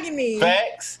mahogany?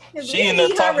 Facts. She in there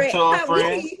talking to her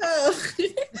friend.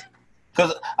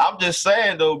 Cause I'm just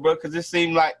saying though, bro. Cause it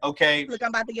seemed like okay. Look, I'm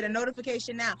about to get a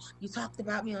notification now. You talked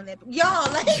about me on that, y'all.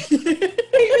 Like,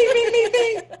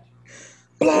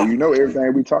 well, you know,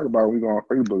 everything we talk about, we go on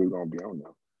Facebook, is gonna be on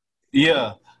there.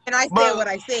 Yeah. And I said what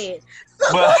I said.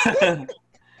 But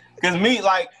cause me,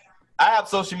 like, I have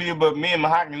social media, but me and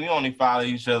Mahogany, we only follow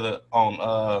each other on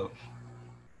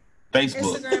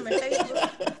Facebook. Instagram and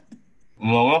Facebook.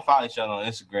 Well, we don't follow each other on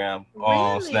Instagram,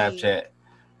 on Snapchat.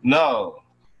 No.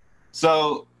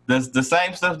 So the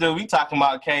same stuff that we talking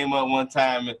about came up one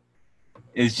time,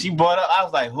 and she brought up. I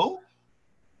was like, "Who?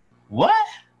 What?"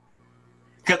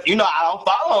 Because I don't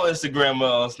follow on Instagram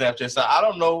or on Snapchat, so I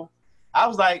don't know. I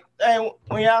was like, "Hey,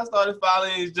 when y'all started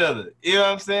following each other, you know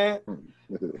what I'm saying?"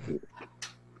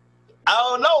 I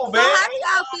don't know, man. So how do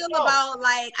y'all feel about,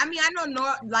 like, I mean, I know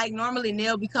normally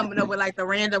Neil be coming up with like the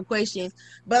random questions,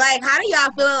 but like, how do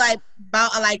y'all feel like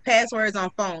about like passwords on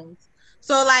phones?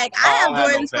 So, like, I have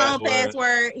Jordan's phone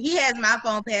password. He has my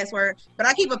phone password. But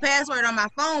I keep a password on my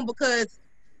phone because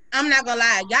I'm not going to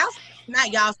lie.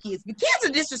 Not y'all's kids, but kids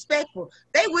are disrespectful.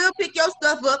 They will pick your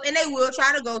stuff up and they will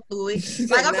try to go through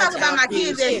it. Like, I'm talking about my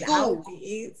kids at school.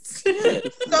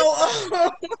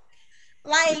 So,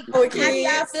 like, how do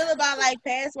y'all feel about, like,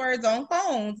 passwords on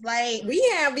phones? Like, we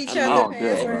have each other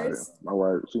passwords. My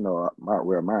wife, she know mine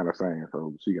are saying,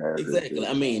 so she got exactly.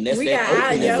 I mean, that's we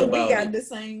that got we got the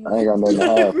same. I ain't got nothing to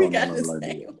hide we from got them the like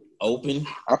same. that. Open.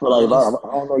 I feel like if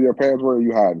I don't know your password,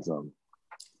 you hiding something.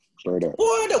 Straight up.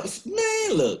 Boy, that was,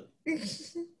 man, look.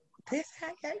 That's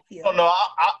how I feel. Oh no,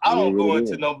 I don't go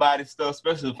into nobody's stuff,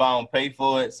 especially if I don't pay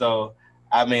for it. So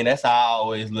I mean, that's how I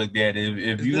always looked at it.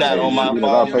 If you're not on my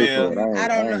phone bill, I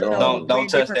don't don't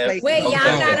touch that. Wait, y'all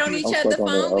not on each other's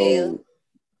phone bill?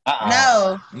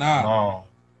 No.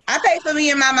 I pay for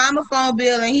me and my mama phone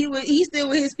bill, and he's still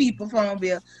with his people phone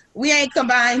bill. We ain't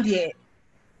combined yet.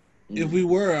 If we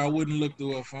were, I wouldn't look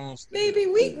through our phones. Baby,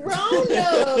 we grown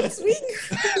ups. So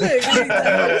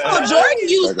Jordan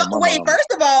used. Wait,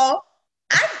 first of all,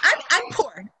 I'm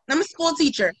poor. I'm a school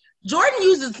teacher. Jordan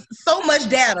uses so much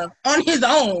data on his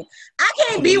own. I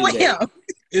can't be with him.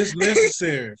 It's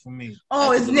necessary for me.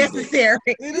 Oh, it's necessary.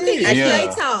 It is. I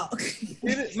can't talk.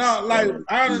 It is. No,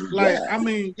 I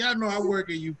mean, y'all know I work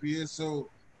at UPS, so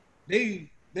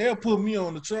they'll put me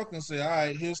on the truck and say, all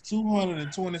right, here's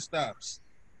 220 stops.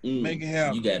 Make it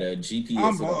happen. You got a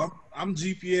GPS. I'm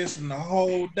GPSing the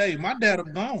whole day. My data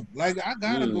gone. Like, I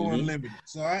gotta go unlimited.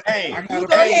 So I gotta you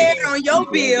go ahead on your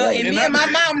bill, and me and my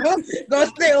mama gonna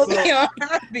still pay on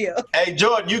our bill. Hey,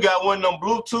 Jordan, you got one of them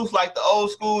Bluetooth like the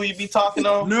old school you be talking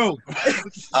on? No.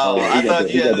 Oh, I thought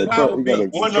you had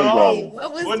one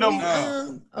of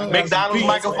them McDonald's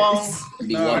microphones.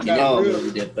 I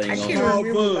can't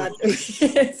remember about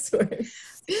this.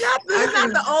 Not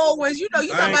the old ones. You know,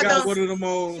 you talking about one of them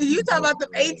old. You talking about the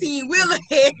 18-wheeler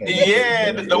head.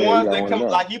 Yeah, the ones that come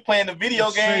like you playing the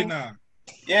video game.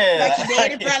 Yeah. Like your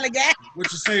daddy probably got.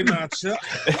 What you say now, Chuck?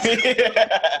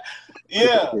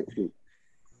 Yeah.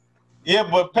 Yeah,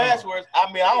 but passwords.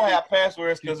 I mean, I don't have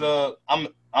passwords because I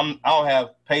don't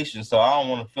have patience, so I don't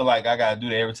want to feel like I gotta do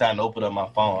that every time to open up my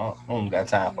phone. I don't got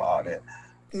time for all that.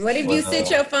 What if you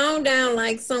sit your phone down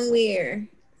like somewhere?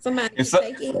 Somebody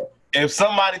take it. If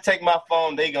somebody take my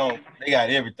phone, they got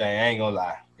everything. I ain't gonna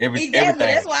lie. Everything.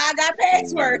 That's why I got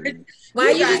passwords.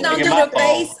 Why you just don't do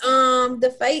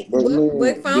the face?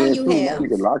 What phone you have? You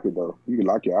can lock it though. You can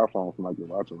lock your iPhone from like your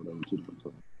watch or whatever too.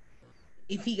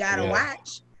 If he got a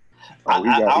watch. I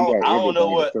don't know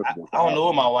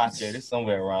what my watch is. It's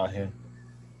somewhere around here.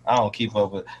 I don't keep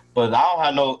up with, but I don't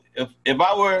have no.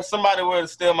 If somebody were to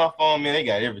steal my phone, man, they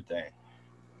got everything.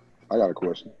 I got a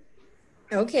question.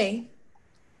 Okay,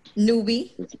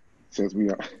 newbie. Since we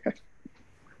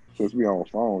on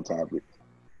phone topic,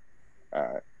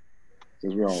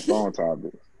 since we're on phone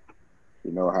topic,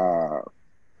 you know how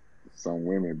some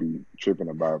women be tripping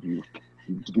about if you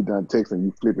get done texting,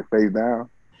 you flip your face down.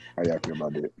 How y'all feel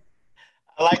about that?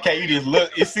 I like how you just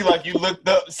look. It seems like you looked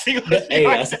up. I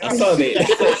saw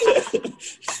that.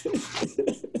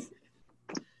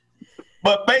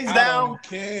 But face down. I don't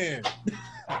care.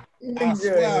 I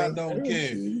swear I don't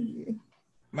care.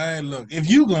 Man, look, if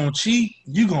you gonna cheat,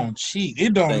 you gonna cheat.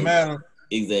 It don't matter.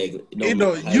 Exactly.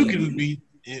 You can be.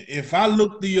 If I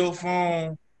look through your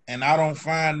phone and I don't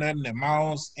find nothing, that my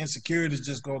own insecurity is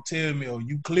just gonna tell me, "Oh,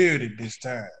 you cleared it this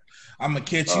time. I'm gonna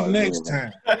catch you next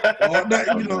time." Or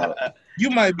that, you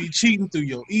might be cheating through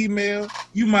your email.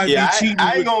 You might be cheating.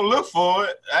 I ain't gonna look for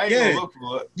it.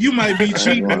 You might be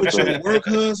cheating with your work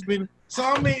husband. So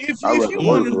I mean, if you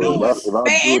want to do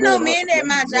it, ain't no men at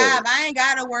my job. I ain't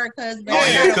got a work husband.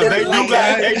 Yeah, because they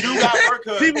do got work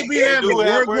husbands. People be having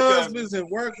work husbands and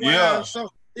work wives. Yeah. So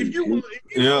if you gonna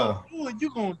do it, you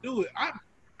gonna do it. I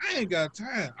ain't got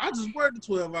time. I just work the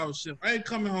 12-hour shift. I ain't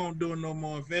coming home doing no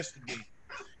more investigating.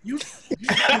 You do what you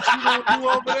want to do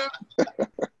over there.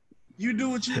 You do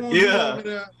what you want to do over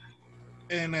there.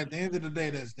 And at the end of the day,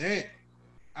 that's that.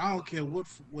 I don't care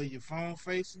where your phone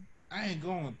facing. I ain't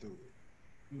going through it.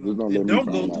 You know, don't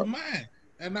go through mine.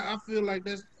 And I feel like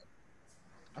that's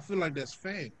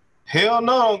fair. Hell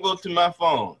no, don't go through my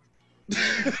phone. Look,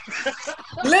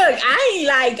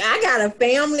 I got a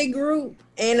family group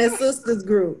and a sisters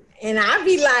group. And I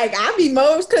be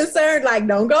most concerned, like,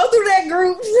 don't go through that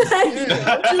group. Don't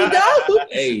you go.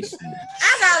 Hey.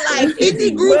 I got like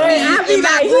 50 groups. I be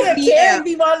like, Karen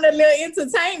be wanting a little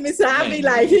entertainment, so I be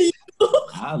like, here you go.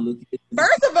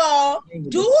 First of all,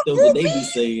 do a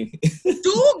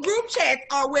group chat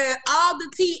or where all the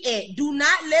tea at. Do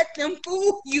not let them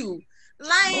fool you.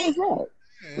 Like,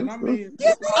 and I mean,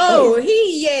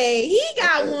 he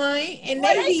got one, and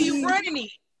they be running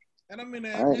it. And I mean,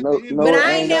 but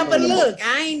I ain't never look.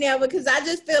 I ain't never, because I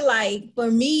just feel like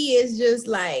for me, it's just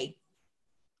like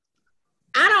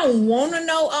I don't want to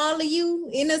know all of you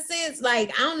in a sense.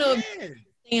 Like I don't know if you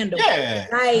understand them. Yeah.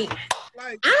 Like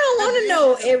I don't want to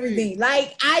know everything.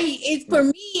 Like it's for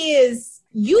me is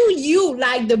you.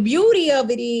 Like the beauty of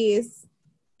it is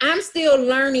I'm still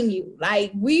learning you.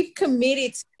 Like we've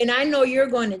committed, and I know you're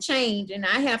going to change, and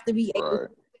I have to be able to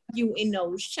help you in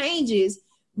those changes.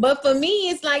 But for me,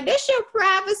 it's like, that's your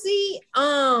privacy.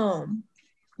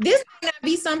 This might not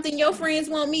be something your friends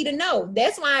want me to know.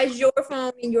 That's why it's your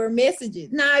phone and your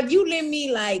messages. Now, if you let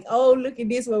me like, oh, look at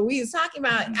this, what we was talking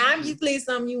about, obviously it's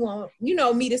something you want,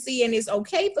 me to see, and it's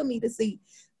okay for me to see.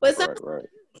 But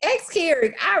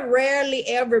ex-Carrick, I rarely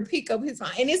ever pick up his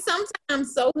phone. And it's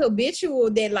sometimes so habitual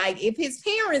that like, if his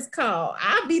parents call,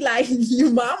 I'll be like,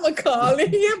 your mama calling.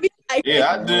 He'll be like,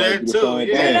 I do that too.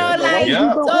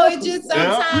 Yeah. So it just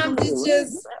sometimes it's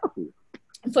just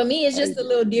for me it's just a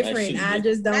little different. I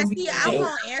just don't. I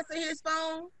won't answer his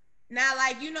phone. Now,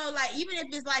 like even if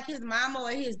it's like his mama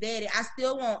or his daddy, I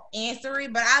still won't answer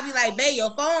it. But I'll be like, babe,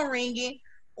 your phone ringing,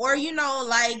 or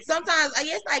like sometimes I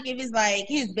guess like if it's like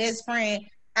his best friend,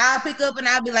 I'll pick up and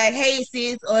I'll be like, hey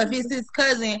sis, or if it's his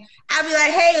cousin, I'll be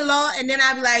like, hey Law, and then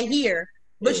I'll be like, here.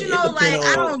 But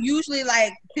I don't usually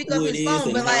like pick up his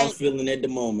phone. But like, I'm feeling at the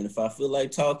moment. If I feel like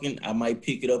talking, I might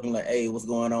pick it up and like, hey, what's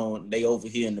going on? They over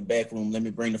here in the back room. Let me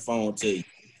bring the phone to you.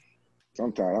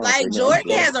 Sometimes like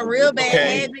Jordan has a real bad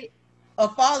habit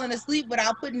of falling asleep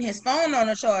without putting his phone on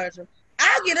the charger.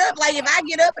 I'll get up, like if I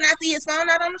get up and I see his phone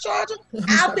not on the charger,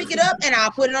 I'll pick it up and I'll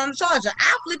put it on the charger.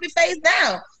 I'll flip it face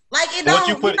down. Like it don't.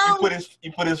 You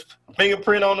put his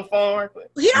fingerprint on the phone right quick?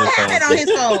 He don't have it on his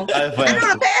phone. I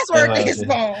know the password to his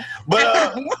phone.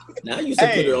 But now I used to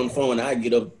put it on the phone. I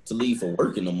get up to leave for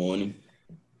work in the morning.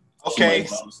 Okay.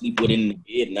 Fall asleep with it in the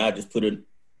bed, and I just put it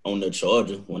on the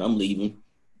charger when I'm leaving.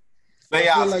 Say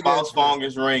our spouse phone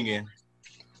is ringing,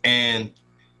 and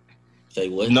Say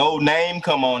what? No name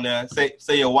come on there.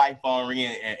 Say your wife phone ring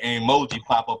and emoji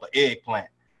pop up an eggplant.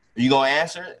 You gonna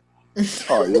answer it?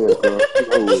 Oh yeah, bro.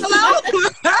 Hello?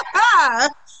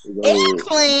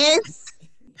 Eggplants.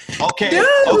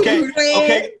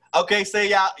 Okay. Say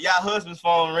y'all husband's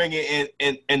phone ringing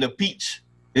and the peach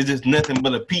is just nothing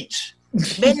but a peach.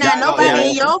 Bet not nobody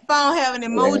in your phone have an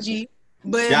emoji,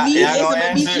 but me and some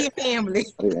immediate family.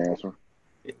 They answer.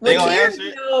 They gonna answer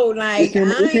it? No, like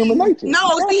It's human nature.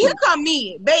 No, see, here come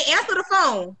me. They answer the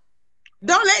phone.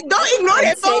 Don't ignore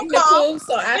that phone call.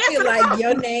 So I feel like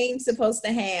your name's supposed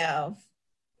to have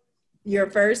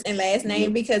your first and last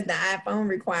name because the iPhone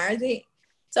requires it.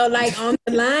 So like on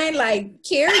the line, like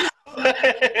Carrie, like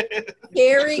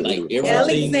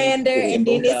Alexander, and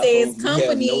then it says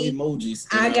company. No emojis.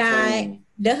 I got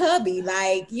the hubby,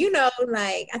 like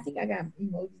like I think I got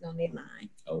emojis on that line.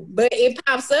 Oh. But it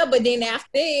pops up, but then after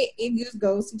it just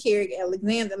goes to Carrie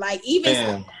Alexander. Like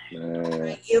even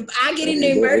if I get in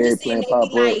an emergency and they be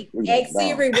like, "Ex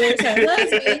Siri, where's her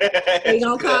husband?" They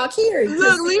gonna call Carrie.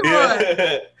 Look,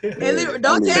 Leroy. And Leroy,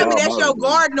 don't tell me that's your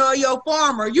gardener or your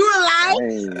farmer. You alive?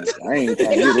 I ain't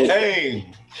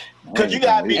hey. Cause you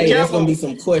gotta be careful. There's gonna be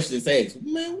some questions asked.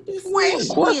 Man,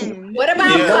 what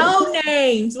about code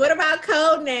names? What about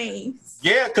code names?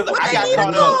 Yeah, cause I got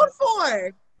caught up.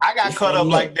 I got caught up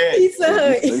like that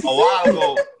a while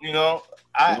ago. You know,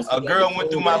 a girl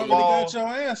went through my phone. Got your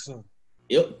answer.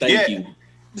 Yep, thank you.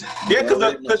 Yeah,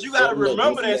 cause you gotta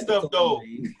remember that stuff though.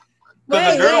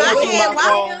 Why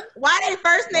they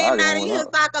first name not in here so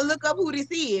I can look up who this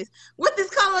is? What this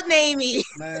code name is?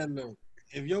 Man, look,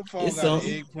 if your phone got an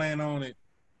eggplant on it,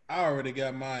 I already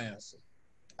got my answer.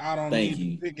 I don't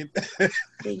need to pick it.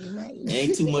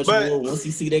 Ain't too much more. Once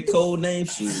you see that code name,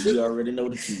 you already know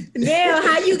the truth. Now,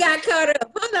 how you got caught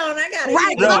up? Hold on, I got it.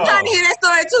 Right, I'm trying to hear that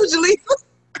story too, Jalisa.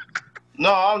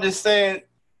 No, I'm just saying,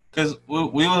 because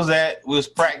we was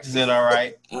practicing, all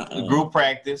right, group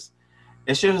practice,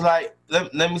 and she was like,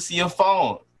 let me see your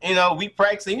phone. You know, we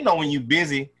practicing. You know, when you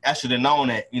busy, I should have known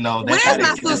that. You know, that's where's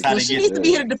my sister? She needs to be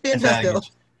here to defend herself.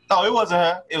 No, it wasn't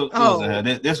her. It wasn't her.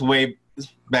 This way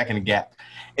back in the gap.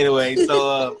 Anyway,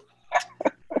 so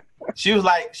she was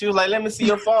like, let me see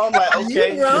your phone. I'm like,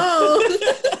 okay. You wrong.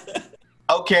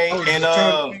 Okay,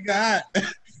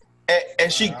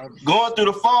 and she going through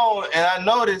the phone, and I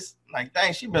noticed, like,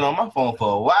 dang, she been on my phone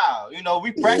for a while. You know,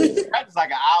 we practice like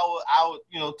an hour,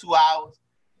 2 hours.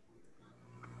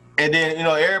 And then,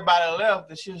 everybody left,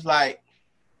 and she was like,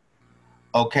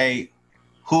 okay,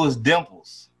 who is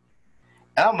Dimples?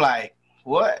 And I'm like,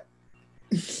 what?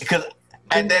 Because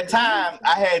at that time,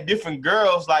 I had different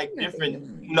girls, like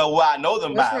different, where I know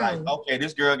them by. Like, okay,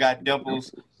 this girl got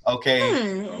Dimples. Okay,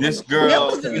 this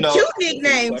girl, cute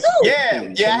nickname too.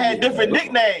 Yeah, I had different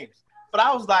nicknames. But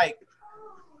I was like,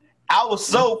 I was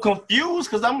so confused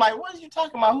because I'm like, what are you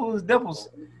talking about? Who is Dimples?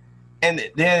 And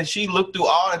then she looked through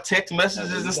all the text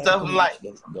messages and stuff. And like,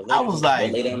 I was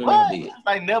like, what?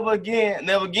 Like, never again.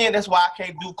 That's why I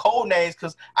can't do code names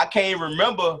because I can't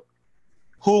remember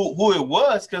who it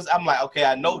was. Because I'm like, okay,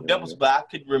 I know Dimples, but I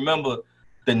couldn't remember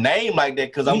the name like that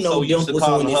because I'm so used to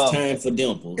calling her. When it's time for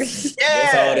Dimples.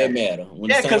 That's all that matters.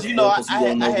 Yeah, because I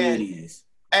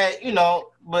had,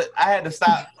 but I had to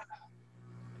stop.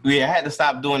 Yeah, I had to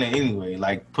stop doing it anyway.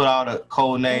 Like put all the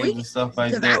code names and stuff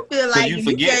like that. I feel like if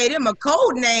you gave them a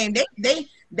code name, they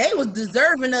was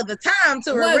deserving of the time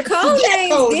to. Well, code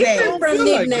names different from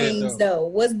nicknames, though.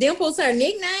 Was Dimples her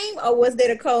nickname, or was that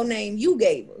a code name you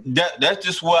gave her? That's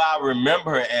just what I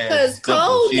remember her as. Because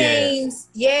code names,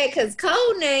 because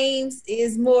code names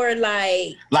is more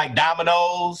like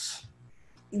Domino's.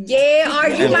 Yeah, or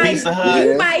you might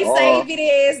save it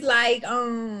as like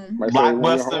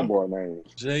Blockbuster.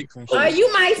 Jake. Or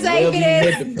you might save it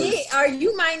as or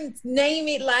you might name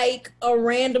it like a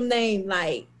random name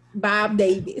like Bob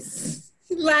Davis.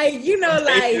 Like,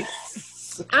 like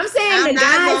I'm saying the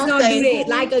guy's gonna do that.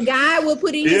 Like a guy will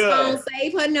put in his phone,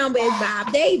 save her number as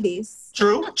Bob Davis.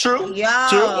 True. Yeah.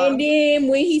 True. And then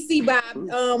when he see Bob,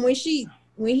 when she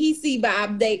see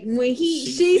Bob Davis in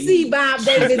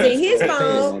his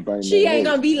phone, she ain't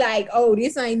gonna be like, "Oh,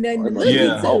 this ain't nothing to look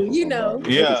into,"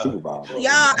 Yeah. Y'all,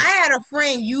 I had a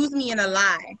friend use me in a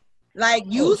lie. Like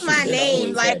use my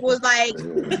name, like was like,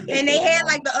 and they had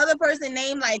like the other person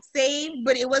name like saved,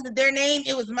 but it wasn't their name.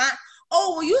 It was my.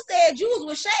 Oh, well, you said you was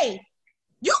with Shay.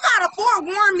 You gotta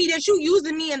forewarn me that you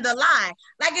using me in the lie.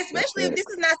 Like, especially if this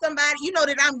is not somebody,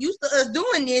 that I'm used to us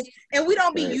doing this and we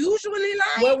don't be usually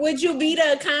lying. Well, would you be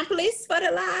the accomplice for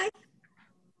the lie?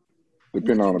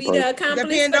 Depend on the person.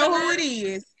 Depend on who it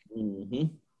is. Mm-hmm.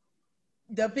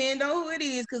 Depend on who it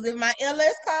is. Because if my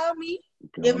LS call me,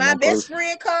 if my best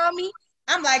friend call me,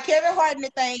 I'm like, Kevin Hart and the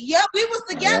thing. Yep, we was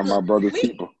together. I am my brother's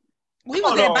keeper. We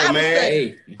was at Bible study.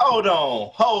 Hey, hold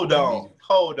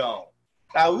on.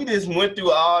 Now we just went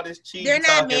through all this cheating. They're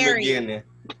not married.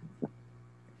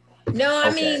 No,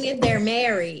 I mean if they're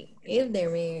married. If they're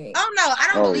married. Oh no, I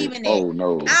don't believe in that. Oh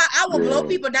no. I will blow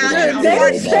people down. They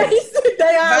are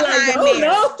like, oh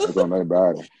no. It's on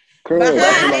everybody.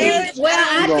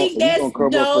 I think that's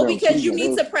no, because you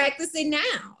need to practice it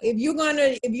now. If you're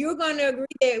gonna agree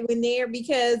that when they're,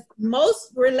 because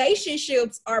most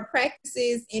relationships are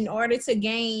practices in order to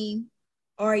gain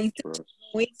or into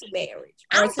marriage.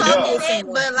 I'm talking that,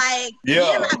 but like me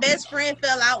and my best friend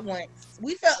fell out once.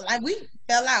 We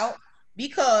fell out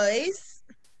because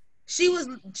she was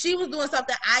doing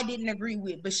something I didn't agree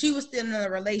with, but she was still in a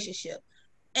relationship.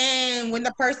 And when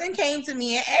the person came to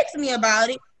me and asked me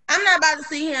about it, I'm not about to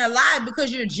sit here and lie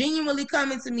because you're genuinely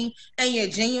coming to me and you're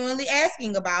genuinely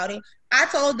asking about it. I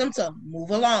told them to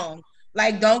move along.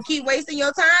 Like, don't keep wasting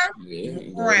your time.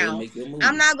 Move around.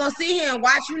 I'm not gonna sit here and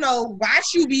watch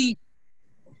you be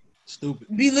stupid,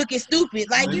 be looking stupid.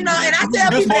 Like, and I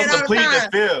tell people that all the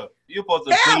time. You're supposed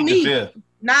to plead the fifth.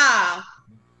 Nah.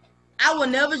 I will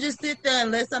never just sit there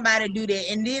and let somebody do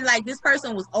that. And then, like, this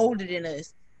person was older than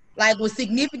us. Like, was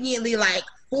significantly, like,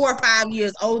 4 or 5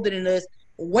 years older than us,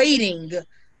 waiting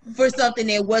for something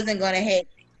that wasn't going to happen.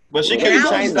 But she could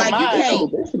have changed her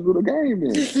mind. They should do the game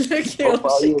then. She could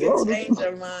change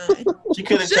her mind. She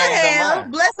could have changed her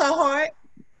mind. Bless her heart.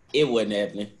 It wasn't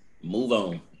happening. Move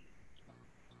on.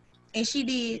 And she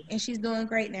did. And she's doing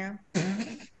great now.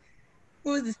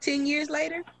 What was this, 10 years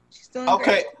later? She's doing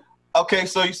great. Okay,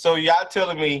 so y'all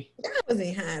telling me that was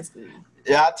in high school.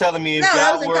 Y'all telling me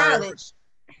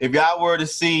if y'all were to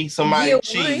see somebody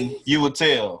cheating, you would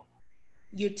tell.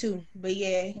 Year 2, but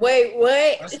yeah. Wait,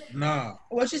 what? Nah.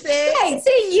 What you said? Hey,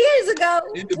 10 years ago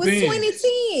was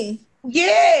 2010.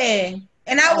 Yeah.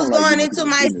 And I was going into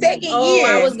my second year. Oh,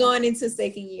 I was going into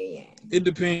second year, yeah. It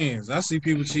depends. I see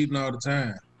people cheating all the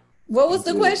time. What was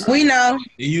the question? We know.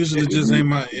 It usually just ain't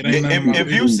my. It ain't if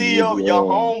you see your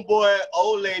homeboy,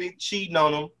 old lady cheating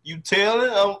on him, you tell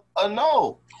him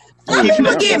no. Some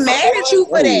people get mad at you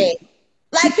for that.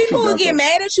 Like, people will get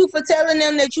mad at you for telling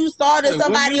them that you saw that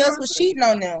somebody else was cheating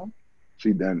on them.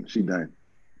 She done.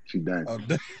 Oh,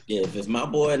 yeah, if it's my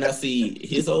boy and I see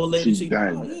his old lady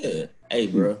cheating, yeah. Hey,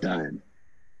 bro. Done.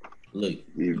 Look,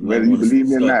 whether you believe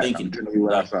me or not, I'm telling you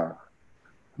what I saw.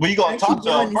 Well, you gonna talk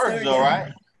to her first, though,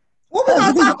 right? What we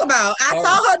gonna talk about? I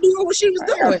saw her doing what she was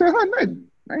doing.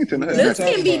 I ain't tell her nothing. Looks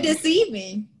can be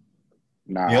deceiving.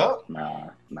 Nah.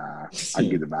 I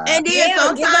get the vibe. And then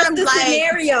sometimes, the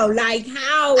scenario, like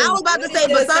how I was about to say,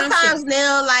 but sometimes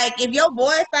now, like, if your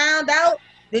boy found out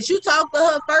that you talked to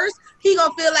her first, he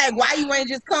gonna feel like, why you ain't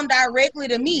just come directly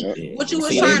to me? Yeah. What you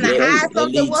was trying to hide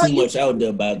something? They leave too much out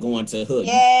there by going to her.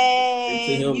 Yeah.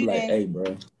 To him, like, hey,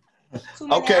 bro.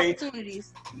 Okay.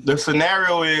 The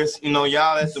scenario is,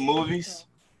 y'all at the movies,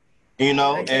 and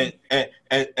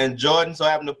Jordan so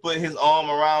happened to put his arm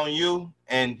around you,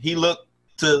 and he looked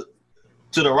to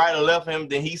the right or left of him,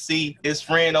 then he see his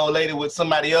friend, old lady, with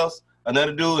somebody else,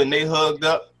 another dude, and they hugged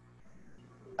up.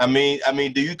 I mean,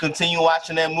 do you continue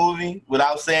watching that movie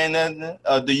without saying nothing,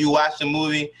 or do you watch the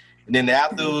movie and then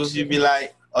afterwards you be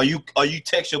like, or you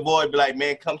text your boy, be like,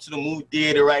 man, come to the movie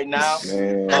theater right now?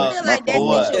 Man, I feel like that's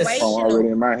situational. Already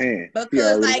in my hand.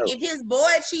 Because like if his boy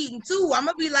cheating too, I'm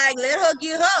gonna be like, let her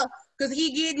get her, because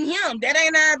he getting him. That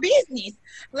ain't our business.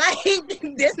 Like,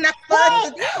 that's not for us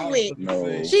to deal with.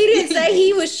 No. She didn't say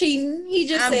he was cheating. He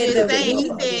just said that. He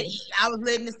said I was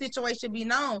letting the situation be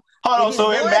known. Hold on,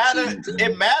 so it matters.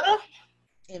 It matters.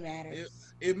 It matters.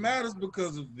 It matters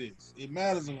because of this. It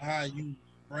matters of how you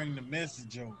bring the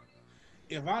message over.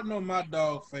 If I know my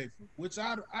dog faithful, which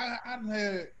I've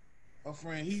had a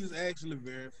friend, he's actually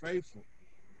very faithful.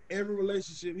 Every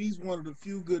relationship, he's one of the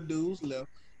few good dudes left.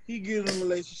 He get in a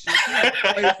relationship.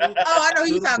 Faithful. Oh, I know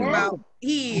who you're talking about.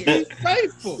 He's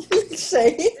faithful.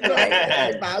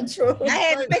 About Troy. I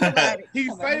had to think about it.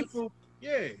 He's faithful.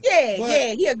 Yeah.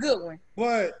 Yeah, he a good one.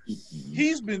 But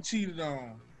he's been cheated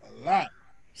on a lot.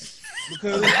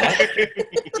 Because wait,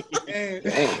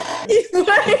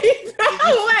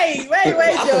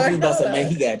 George. Man,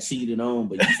 he got cheated on,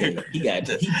 but you said he got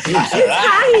cheated.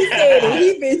 How he said it.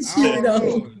 He been cheated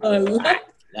on a lot.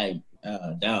 Like,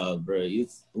 dog, bro,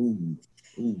 it's ooh.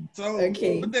 So,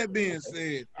 with that being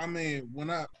said, I mean,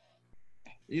 when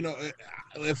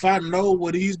if I know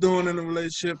what he's doing in the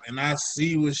relationship and I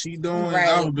see what she doing,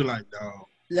 I would be like, dog,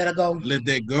 Let her go. Let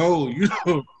that go. You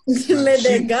know. Let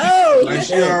that go. Like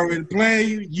she already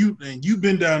playing you, and you've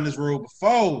been down this road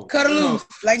before. Cut her loose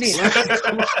like this.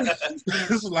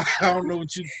 It's like I don't know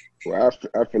what you. Well,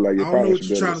 I feel like I don't know what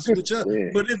you're trying to switch up.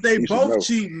 But if they both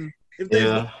cheating,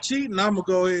 I'm gonna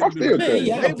go ahead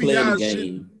and be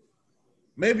like,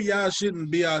 maybe y'all shouldn't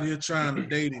be out here trying to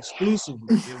date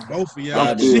exclusively. If both of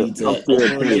y'all need to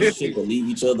relationship or leave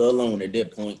each other alone at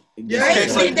that point.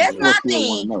 That's my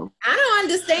thing. I don't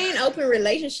understand open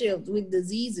relationships with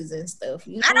diseases and stuff.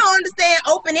 You know? I don't understand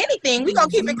open anything. We gonna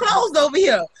keep it closed over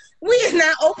here. We is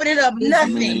not opening up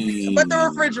nothing but the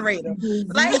refrigerator.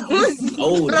 Like close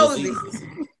it.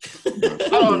 I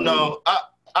don't know.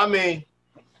 I mean,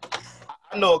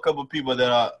 I know a couple people that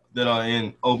are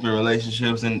in open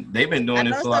relationships, and they've been doing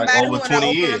it for like over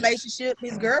 20 years. Relationship,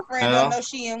 his girlfriend don't know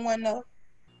she in one though.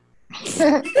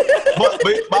 but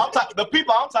the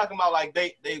people I'm talking about, like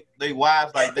they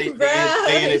wives, like they in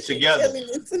it together.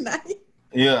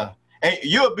 Yeah, and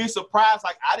you'll be surprised.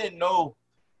 Like I didn't know.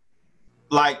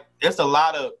 Like it's a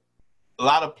lot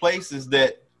of places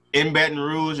that in Baton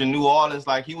Rouge and New Orleans.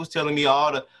 Like he was telling me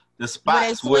all the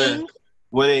spots where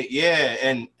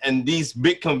and these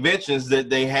big conventions that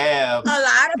they have. A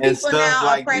lot of people now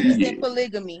like are practicing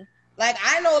polygamy. Like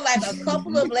I know like a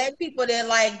couple of black people that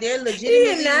like they're legit. She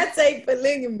did not take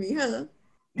polygamy, huh?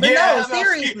 But no,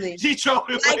 seriously. She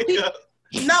trolling like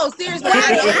no, seriously.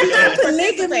 I thought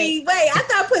polygamy. Wait, I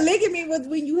thought polygamy was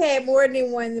when you had more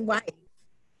than one wife.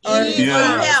 Or you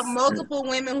have multiple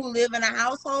women who live in a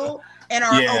household and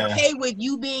are okay with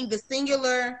you being the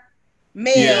singular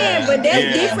male. Yeah, but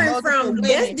that's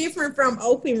different from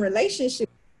open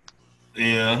relationship.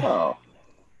 Yeah. Oh.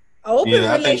 Open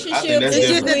relationships. It's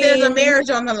just that there's a marriage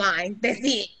on the line. That's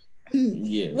it.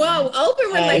 Yeah. Well,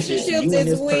 open relationships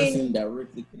is when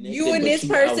you and this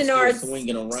person are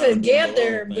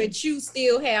together, but you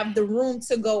still have the room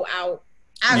to go out.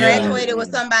 I graduated with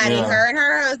somebody. Her and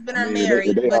her husband are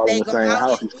married, but they go in the same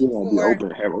house. You still won't be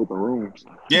have open rooms.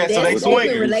 Yeah, so they swingers.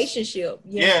 Open relationship.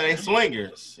 Yeah, they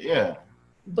swingers. Yeah.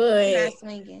 But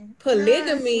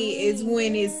polygamy is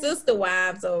when it's sister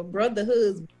wives or brother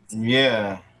husbands.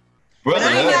 Yeah. Brother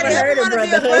I ain't never heard of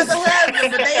brother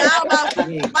husband, but they all about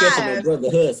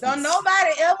wives. Don't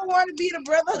nobody ever want to be the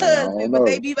brother husband, but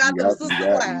they be about the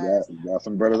sister wives. You got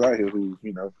some brothers out here who,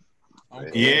 you know.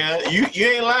 Yeah, you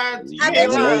ain't lying. You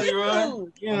ain't lying, Leroy.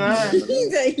 You ain't lying.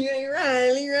 You ain't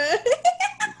lying, Leroy.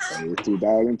 It's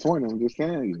 2020. I'm just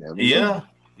saying. You never know.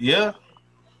 Yeah.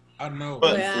 I know.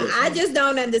 Well, I just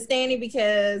don't understand it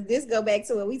because this go back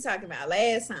to what we talked about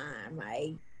last time.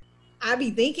 Like, I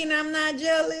be thinking I'm not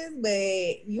jealous, but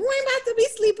you ain't about to be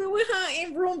sleeping with her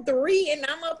in room 3 and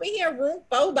I'm up in here room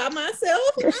 4 by myself.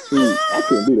 I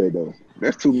couldn't do that though.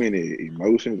 That's too many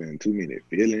emotions and too many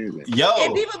feelings.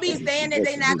 And people be saying that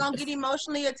they not gonna get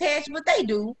emotionally attached, but they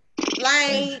do.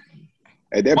 Like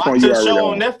at that point, you already show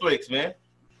are. On Netflix, man.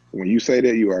 When you say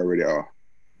that, you already are.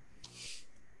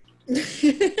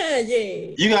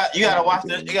 Yeah. You gotta watch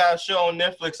this. You got a show on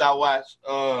Netflix I watched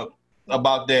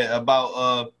about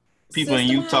people in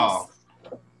Utah.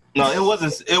 No, it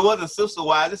wasn't Sister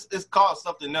Wives. It's called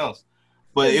something else.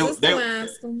 But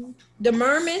the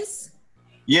Mormons.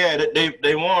 Yeah,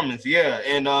 they Mormons. Yeah,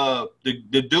 and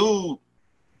the dude.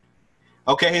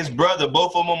 Okay, his brother.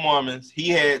 Both of them are Mormons. He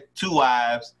had 2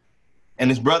 wives, and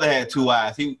his brother had 2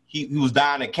 wives. He was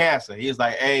dying of cancer. He was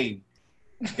like, "Hey,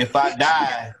 if I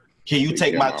die, can you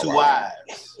take my 2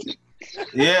 wives?"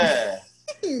 Yeah.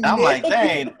 I'm like,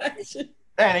 dang,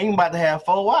 ain't about to have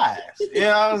 4 wives. You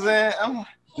know what I'm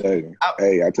saying?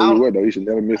 I tell you what though, you should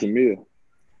never miss a meal.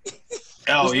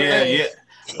 Oh yeah. Wait,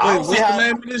 what's the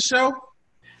name of this show?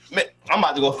 Man, I'm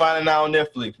about to go find it now on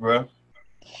Netflix, bro.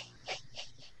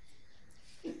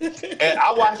 And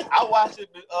I watched it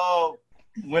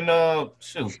when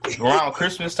around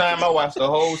Christmas time. I watched the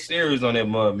whole series on that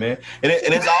mug, man. And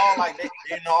it's all like they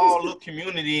in all little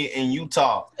community in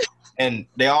Utah, and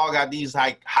they all got these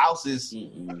like houses.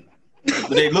 But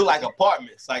they look like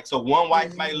apartments. Like, so one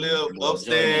wife might live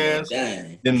upstairs,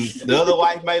 then the other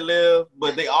wife might live,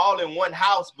 but they all in one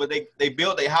house, but they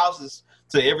build their houses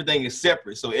so everything is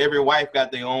separate. So every wife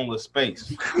got their own little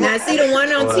space. Now, see the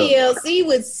one on TLC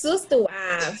with Sister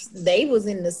Wives, they was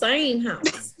in the same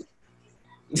house.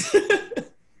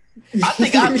 I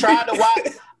think I tried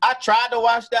to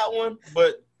watch that one,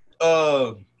 but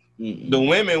the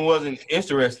women wasn't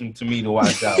interesting to me to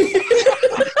watch that one.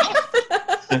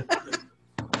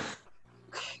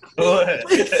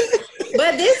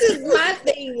 But this is my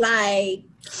thing, like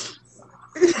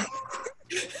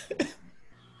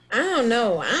I don't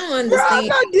know. I don't understand. Bro, I'm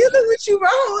not dealing with you my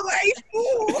whole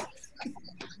life.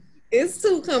 It's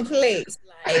too complex.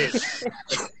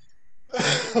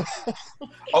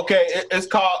 Okay, it's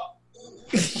called.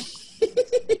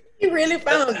 He really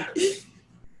found it.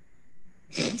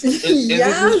 Is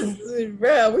Y'all,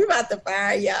 bro, we about to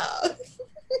fire y'all.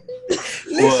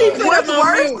 What's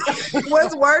worse?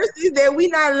 What's worse is that we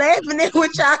not laughing at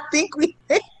what y'all think we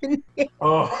laughing at.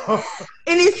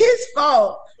 And it's his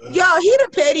fault. Y'all, he the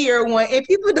pettier one, and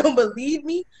people don't believe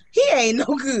me. He ain't no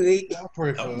good.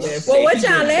 Well, what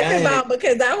y'all laughing about?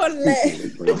 Because I want to laugh.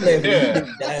 I'm laughing. Yeah.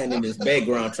 He's dying in this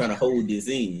background trying to hold this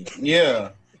in.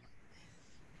 Yeah.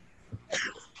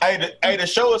 Hey, the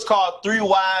show is called 3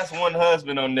 Wives, 1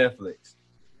 Husband on Netflix.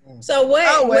 So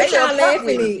what? What y'all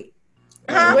laughing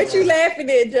at? Huh? What you laughing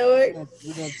at, Joey?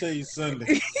 We're gonna tell you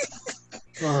Sunday.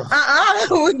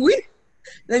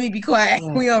 Let me be quiet.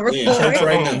 We on record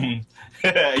right now.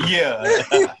 Yeah.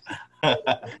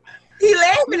 He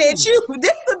laughing at you.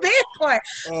 This is the bad part.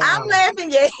 I'm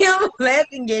laughing at him,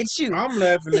 laughing at you. I'm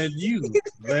laughing at you,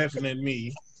 laughing at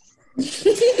me. Wait,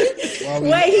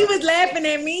 he was laughing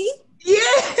at me?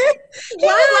 Yeah.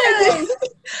 Why?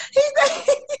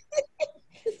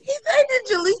 He said, did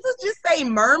Jaleesa just say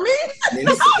mermaids?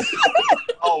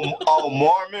 oh,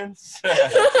 Mormons?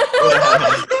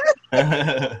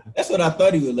 That's what I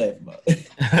thought he was laughing about.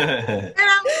 And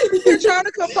I'm trying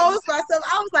to compose myself.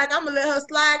 I was like, I'm going to let her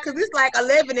slide because it's like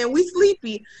 11 and we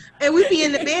sleepy. And we be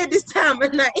in the bed this time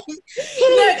of night.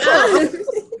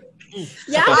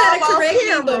 Y'all better correct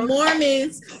me, but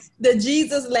Mormons, the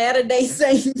Jesus Latter-day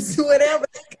Saints, whatever.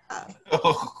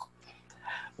 Oh,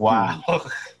 wow.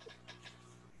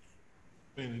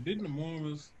 Didn't the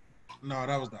Mormons? No,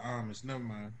 that was the Amish. Never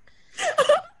mind.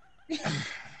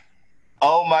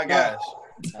 Oh my gosh.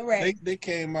 All right. They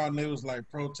came out and they was like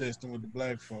protesting with the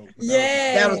black folks.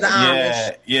 Yeah. That was the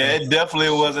Amish. Yeah, it definitely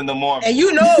wasn't the Mormons. And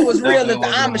you know it was real if the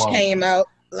Amish came out.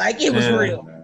 Like it was real.